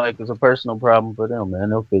 Sound like it's a personal problem for them,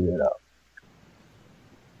 man. They'll figure it out.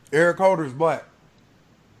 Eric Holder's black.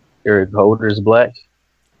 Eric Holder's black.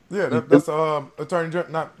 Yeah, that's attorney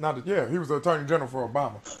general. Yeah, he was the attorney general for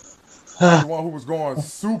Obama. The one who was going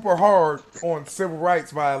super hard on civil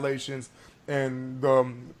rights violations, and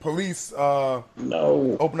the police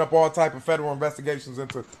open up all type of federal investigations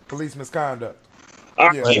into police misconduct. All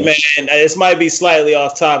right, man. This might be slightly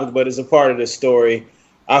off topic, but it's a part of the story.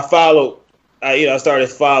 I started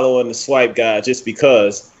following the Swipe guy just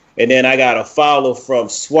because, and then I got a follow from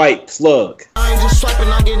Swipe Plug. I ain't just swiping,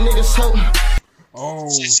 I get niggas hope. Oh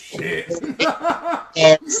shit!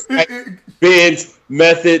 Bids,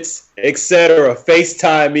 methods, etc.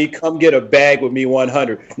 FaceTime me. Come get a bag with me.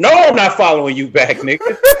 100. No, I'm not following you back, nigga.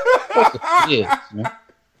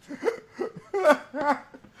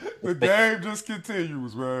 The game just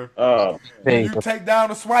continues, man. You take down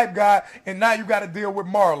the Swipe guy, and now you got to deal with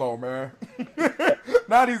Marlo, man.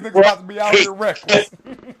 Now these niggas about to be out here reckless.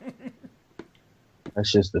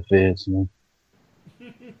 That's just the feds, man.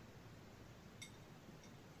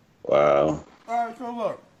 Wow. All right, so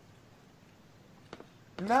look.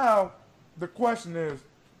 Now, the question is,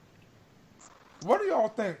 what do y'all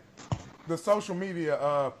think the social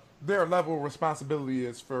media, their level of responsibility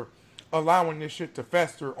is for allowing this shit to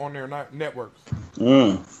fester on their networks?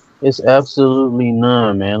 It's absolutely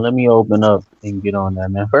none, man. Let me open up and get on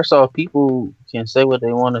that, man. First off, people can say what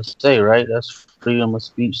they want to say, right? That's freedom of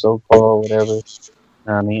speech, so-called, whatever.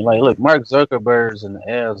 I mean, like, look, Mark Zuckerberg's an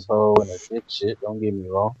asshole and a dick shit, don't get me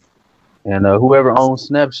wrong. And whoever owns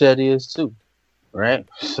Snapchat is too, right?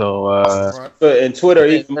 So, and Twitter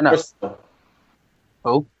even more so.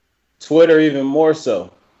 Oh, Twitter even more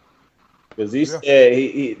so, because he said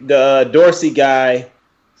the Dorsey guy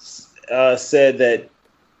said that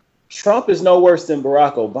Trump is no worse than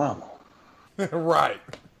Barack Obama. Right.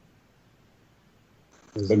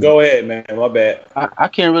 But go ahead, man. My bad. I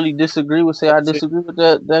can't really disagree with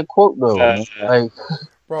that quote though. Like.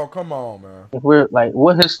 Bro, come on, man. If we're like,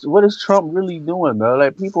 what is Trump really doing, bro?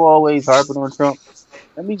 Like, people always harping on Trump.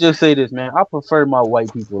 Let me just say this, man. I prefer my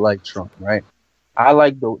white people like Trump, right? I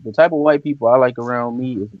like the type of white people I like around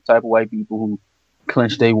me is the type of white people who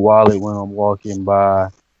clench their wallet when I'm walking by.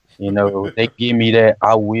 You know, they give me that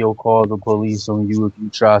I will call the police on you if you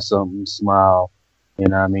try something, smile. You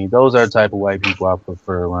know what I mean? Those are the type of white people I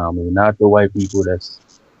prefer around me, not the white people that's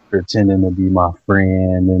pretending to be my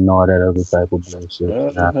friend and all that other type of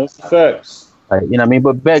bullshit. That's facts. Like, you know what I mean?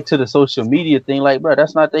 But back to the social media thing, like, bro,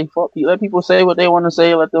 that's not their fault. Let people say what they want to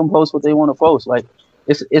say. Let them post what they want to post. Like,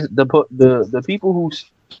 it's the people who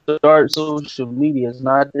start social media. It's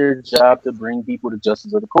not their job to bring people to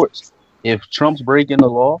justice of the courts. If Trump's breaking the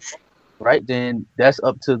law, right, then that's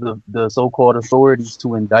up to the so-called authorities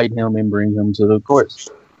to indict him and bring him to the courts.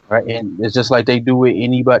 Right, and it's just like they do with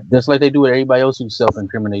anybody, just like they do with everybody else who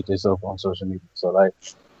self-incriminate themselves on social media. So, like,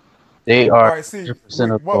 they are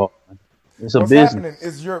 100% of the law. It's a business. What's happening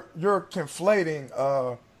is you're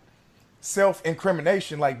conflating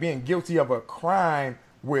self-incrimination, like being guilty of a crime,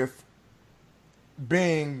 with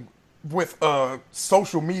being with a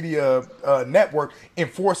social media network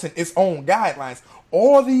enforcing its own guidelines.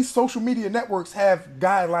 All these social media networks have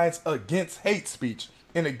guidelines against hate speech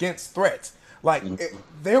and against threats. Like,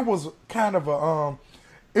 there was kind of a,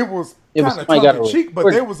 it was kind of tongue-in-cheek,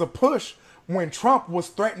 but there was a push when Trump was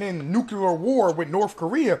threatening nuclear war with North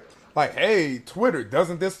Korea. Like, hey, Twitter,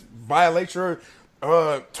 doesn't this violate your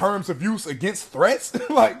terms of use against threats?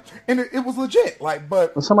 Like, and it was legit. Like,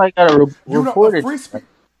 but somebody got to report it. Free speech.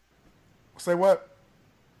 Say what?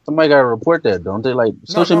 Somebody got to report that, don't they? Like,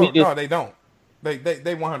 social media. No, they don't. They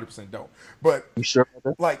 100% don't. But you sure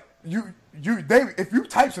about that? Like, if you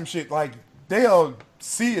type some shit, like, they'll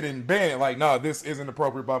see it and ban it, like, no, this isn't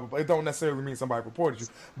appropriate, blah, blah, blah. It don't necessarily mean somebody reported you.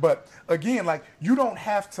 But, again, like, you don't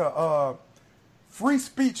have to, free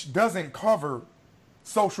speech doesn't cover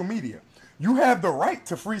social media. You have the right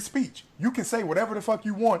to free speech. You can say whatever the fuck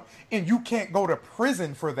you want, and you can't go to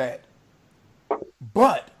prison for that.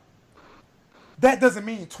 But that doesn't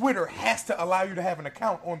mean Twitter has to allow you to have an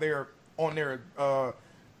account on their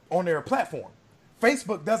platform.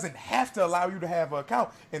 Facebook doesn't have to allow you to have an account,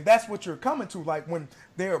 and that's what you're coming to. Like when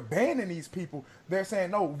they're banning these people, they're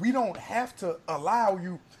saying, no, we don't have to allow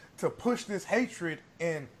you to push this hatred,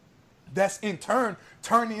 and that's in turn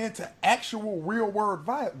turning into actual real world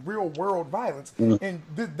violence. And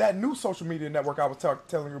that new social media network I was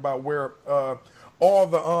telling you about, where all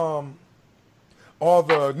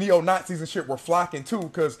the neo-Nazis and shit were flocking to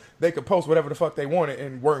because they could post whatever the fuck they wanted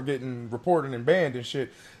and weren't getting reported and banned and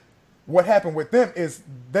shit. What happened with them is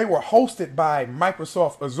they were hosted by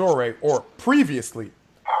Microsoft Azure, or previously.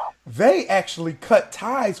 They actually cut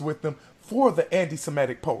ties with them for the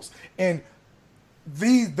anti-Semitic posts. And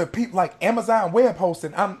the people like Amazon Web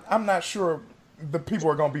Hosting, I'm not sure the people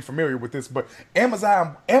are going to be familiar with this, but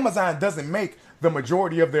Amazon doesn't make the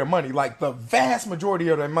majority of their money. Like the vast majority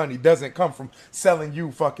of their money doesn't come from selling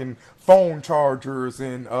you fucking phone chargers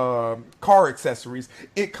and car accessories.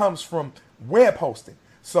 It comes from web hosting.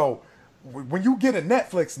 So when you get a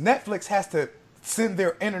Netflix has to send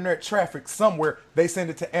their internet traffic somewhere. They send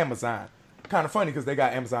it to Amazon. Kind of funny because they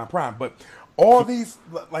got Amazon Prime, but all these,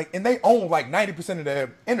 like, and they own like 90% of the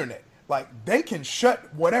internet. Like, they can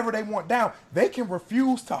shut whatever they want down. They can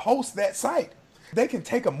refuse to host that site. They can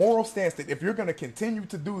take a moral stance that if you're going to continue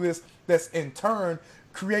to do this, that's in turn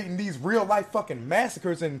creating these real life fucking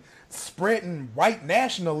massacres and spreading white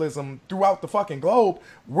nationalism throughout the fucking globe,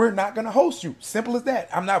 we're not going to host you. Simple as that.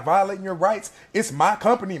 I'm not violating your rights. It's my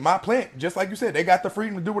company, my plant. Just like you said, they got the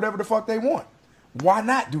freedom to do whatever the fuck they want. Why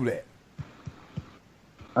not do that?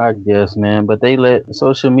 I guess, man, but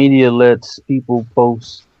social media lets people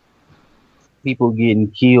post people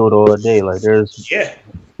getting killed all day. Like there's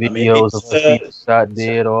videos of people shot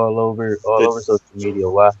dead all over social media.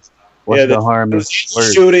 What's the harm in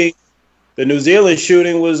shooting? The New Zealand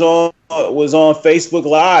shooting was on Facebook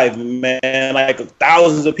Live, man. Like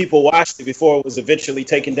thousands of people watched it before it was eventually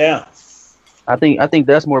taken down. I think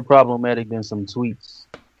that's more problematic than some tweets.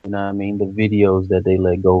 You know what I mean? The videos that they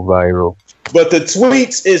let go viral. But the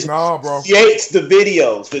tweets creates the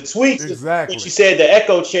videos. The tweets, exactly. What you said, the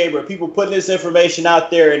echo chamber, people putting this information out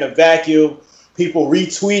there in a vacuum, people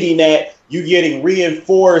retweeting that, you getting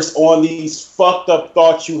reinforced on these fucked up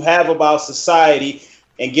thoughts you have about society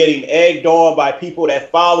and getting egged on by people that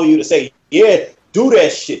follow you to say, yeah, do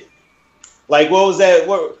that shit. Like, what was that?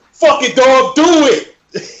 Fuck it, dog, do it.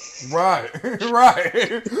 Right.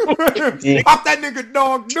 Pop that nigga,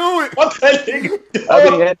 dog, do it. Pop that nigga,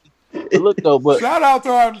 dog. Look though, but shout out to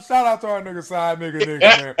our nigga Side Nigga,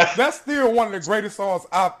 man. That's still one of the greatest songs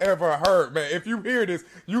I've ever heard, man. If you hear this,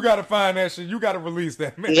 you gotta find that shit. You gotta release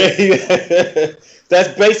that, man.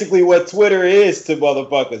 That's basically what Twitter is to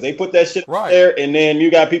motherfuckers. They put that shit there, and then you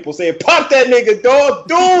got people saying, "Pop that nigga, dog,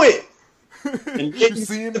 do it." And you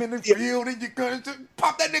see him in the field, and you gonna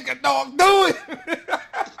pop that nigga, dog, do it.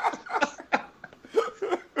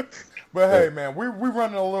 But hey, man, we're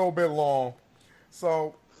running a little bit long,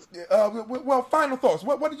 so. Well, final thoughts.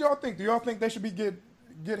 What do y'all think? Do y'all think they should be get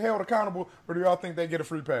held accountable, or do y'all think they get a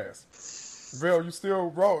free pass? Bill, you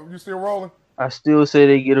still rolling? I still say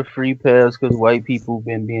they get a free pass because white people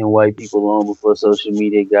been being white people long before social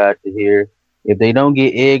media got to here. If they don't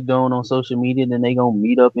get egged on social media, then they gonna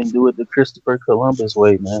meet up and do it the Christopher Columbus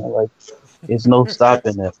way, man. Like, it's no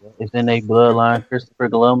stopping that. It's in their bloodline. Christopher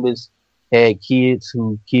Columbus had kids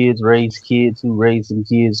raised kids who raised some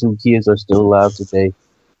kids who kids are still alive today.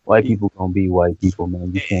 White people gonna be white people,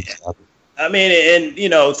 man. You can't stop it. I mean, and you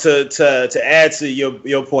know, to add to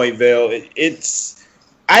your point, Val,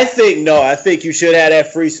 I think you should have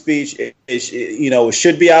that free speech. It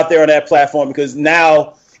should be out there on that platform, because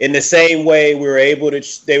now, in the same way they were able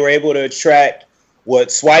to track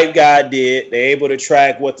what Swipe God did, they're able to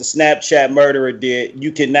track what the Snapchat murderer did.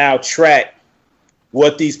 You can now track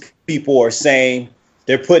what these people are saying.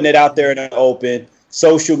 They're putting it out there in the open.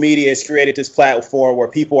 Social media has created this platform where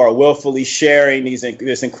people are willfully sharing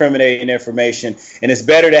this incriminating information, and it's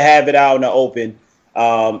better to have it out in the open.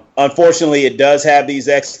 Unfortunately, it does have these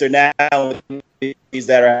externalities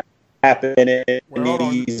that are happening,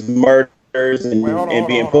 these murders and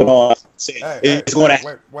being put on. It's going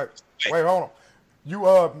to wait, hold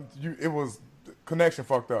on. It was connection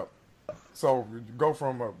fucked up. So go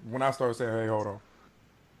from when I started saying, "Hey, hold on."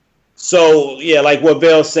 So, yeah, like what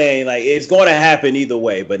Bill's saying, like it's going to happen either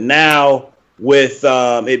way. But now with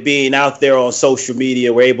it being out there on social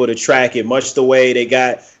media, we're able to track it much the way they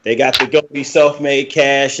got the Goldie self-made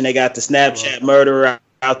cash, and they got the Snapchat murderer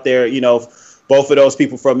out there, both of those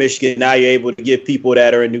people from Michigan. Now you're able to get people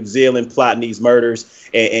that are in New Zealand plotting these murders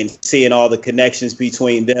and seeing all the connections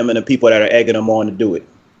between them and the people that are egging them on to do it.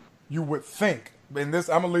 You would think, and this,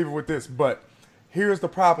 I'm gonna leave it with this, but here's the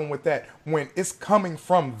problem with that. When it's coming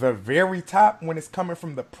from the very top, when it's coming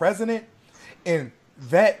from the president, and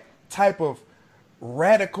that type of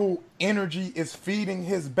radical energy is feeding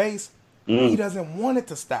his base, he doesn't want it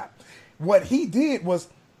to stop. What he did was,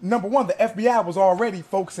 number one, the FBI was already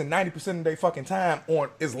focusing 90% of their fucking time on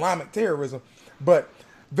Islamic terrorism, but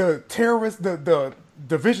the terrorists, the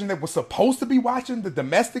division that was supposed to be watching the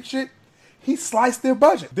domestic shit, he sliced their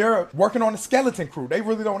budget. They're working on a skeleton crew. They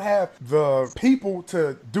really don't have the people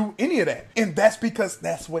to do any of that. And that's because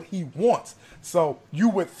that's what he wants. So you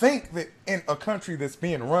would think that in a country that's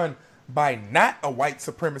being run by not a white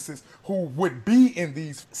supremacist who would be in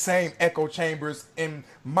these same echo chambers and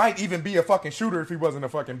might even be a fucking shooter if he wasn't a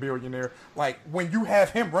fucking billionaire. Like, when you have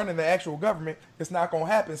him running the actual government, it's not going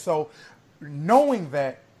to happen. So knowing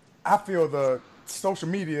that, I feel the social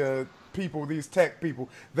media people, these tech people,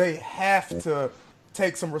 they have to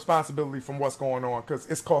take some responsibility from what's going on because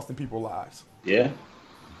it's costing people lives. Yeah.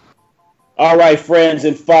 All right, friends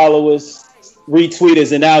and followers,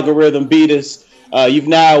 retweeters and algorithm beaters. You've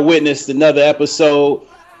now witnessed another episode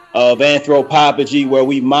of Anthropophagy, where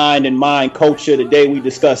we mind and mind culture. Today we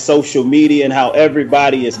discuss social media and how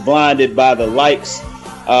everybody is blinded by the likes.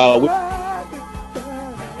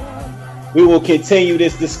 We will continue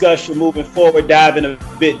this discussion moving forward, diving a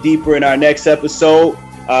bit deeper in our next episode.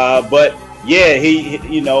 But yeah,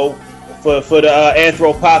 for the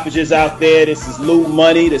anthropophagists out there, this is Lou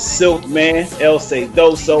Money, the Silk Man, El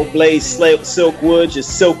Sedoso, Blaze Silkwood,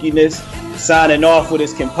 just silkiness, signing off with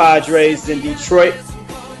his compadres in Detroit,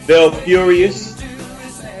 Bell Furious,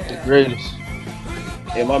 the greatest,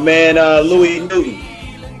 and my man Louis Newton.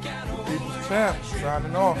 People's champ,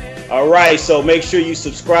 signing off. All right, so make sure you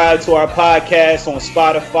subscribe to our podcast on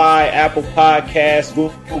Spotify, Apple Podcasts,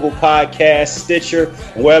 Google Podcasts, Stitcher,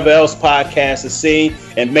 and wherever else podcasts are seen.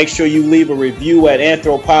 And make sure you leave a review at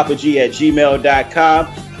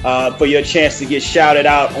anthropophagy@gmail.com for your chance to get shouted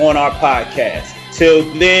out on our podcast. Till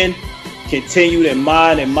then, continue to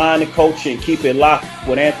mind the culture and keep it locked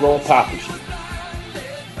with Anthropophagy.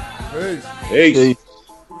 Peace. Peace.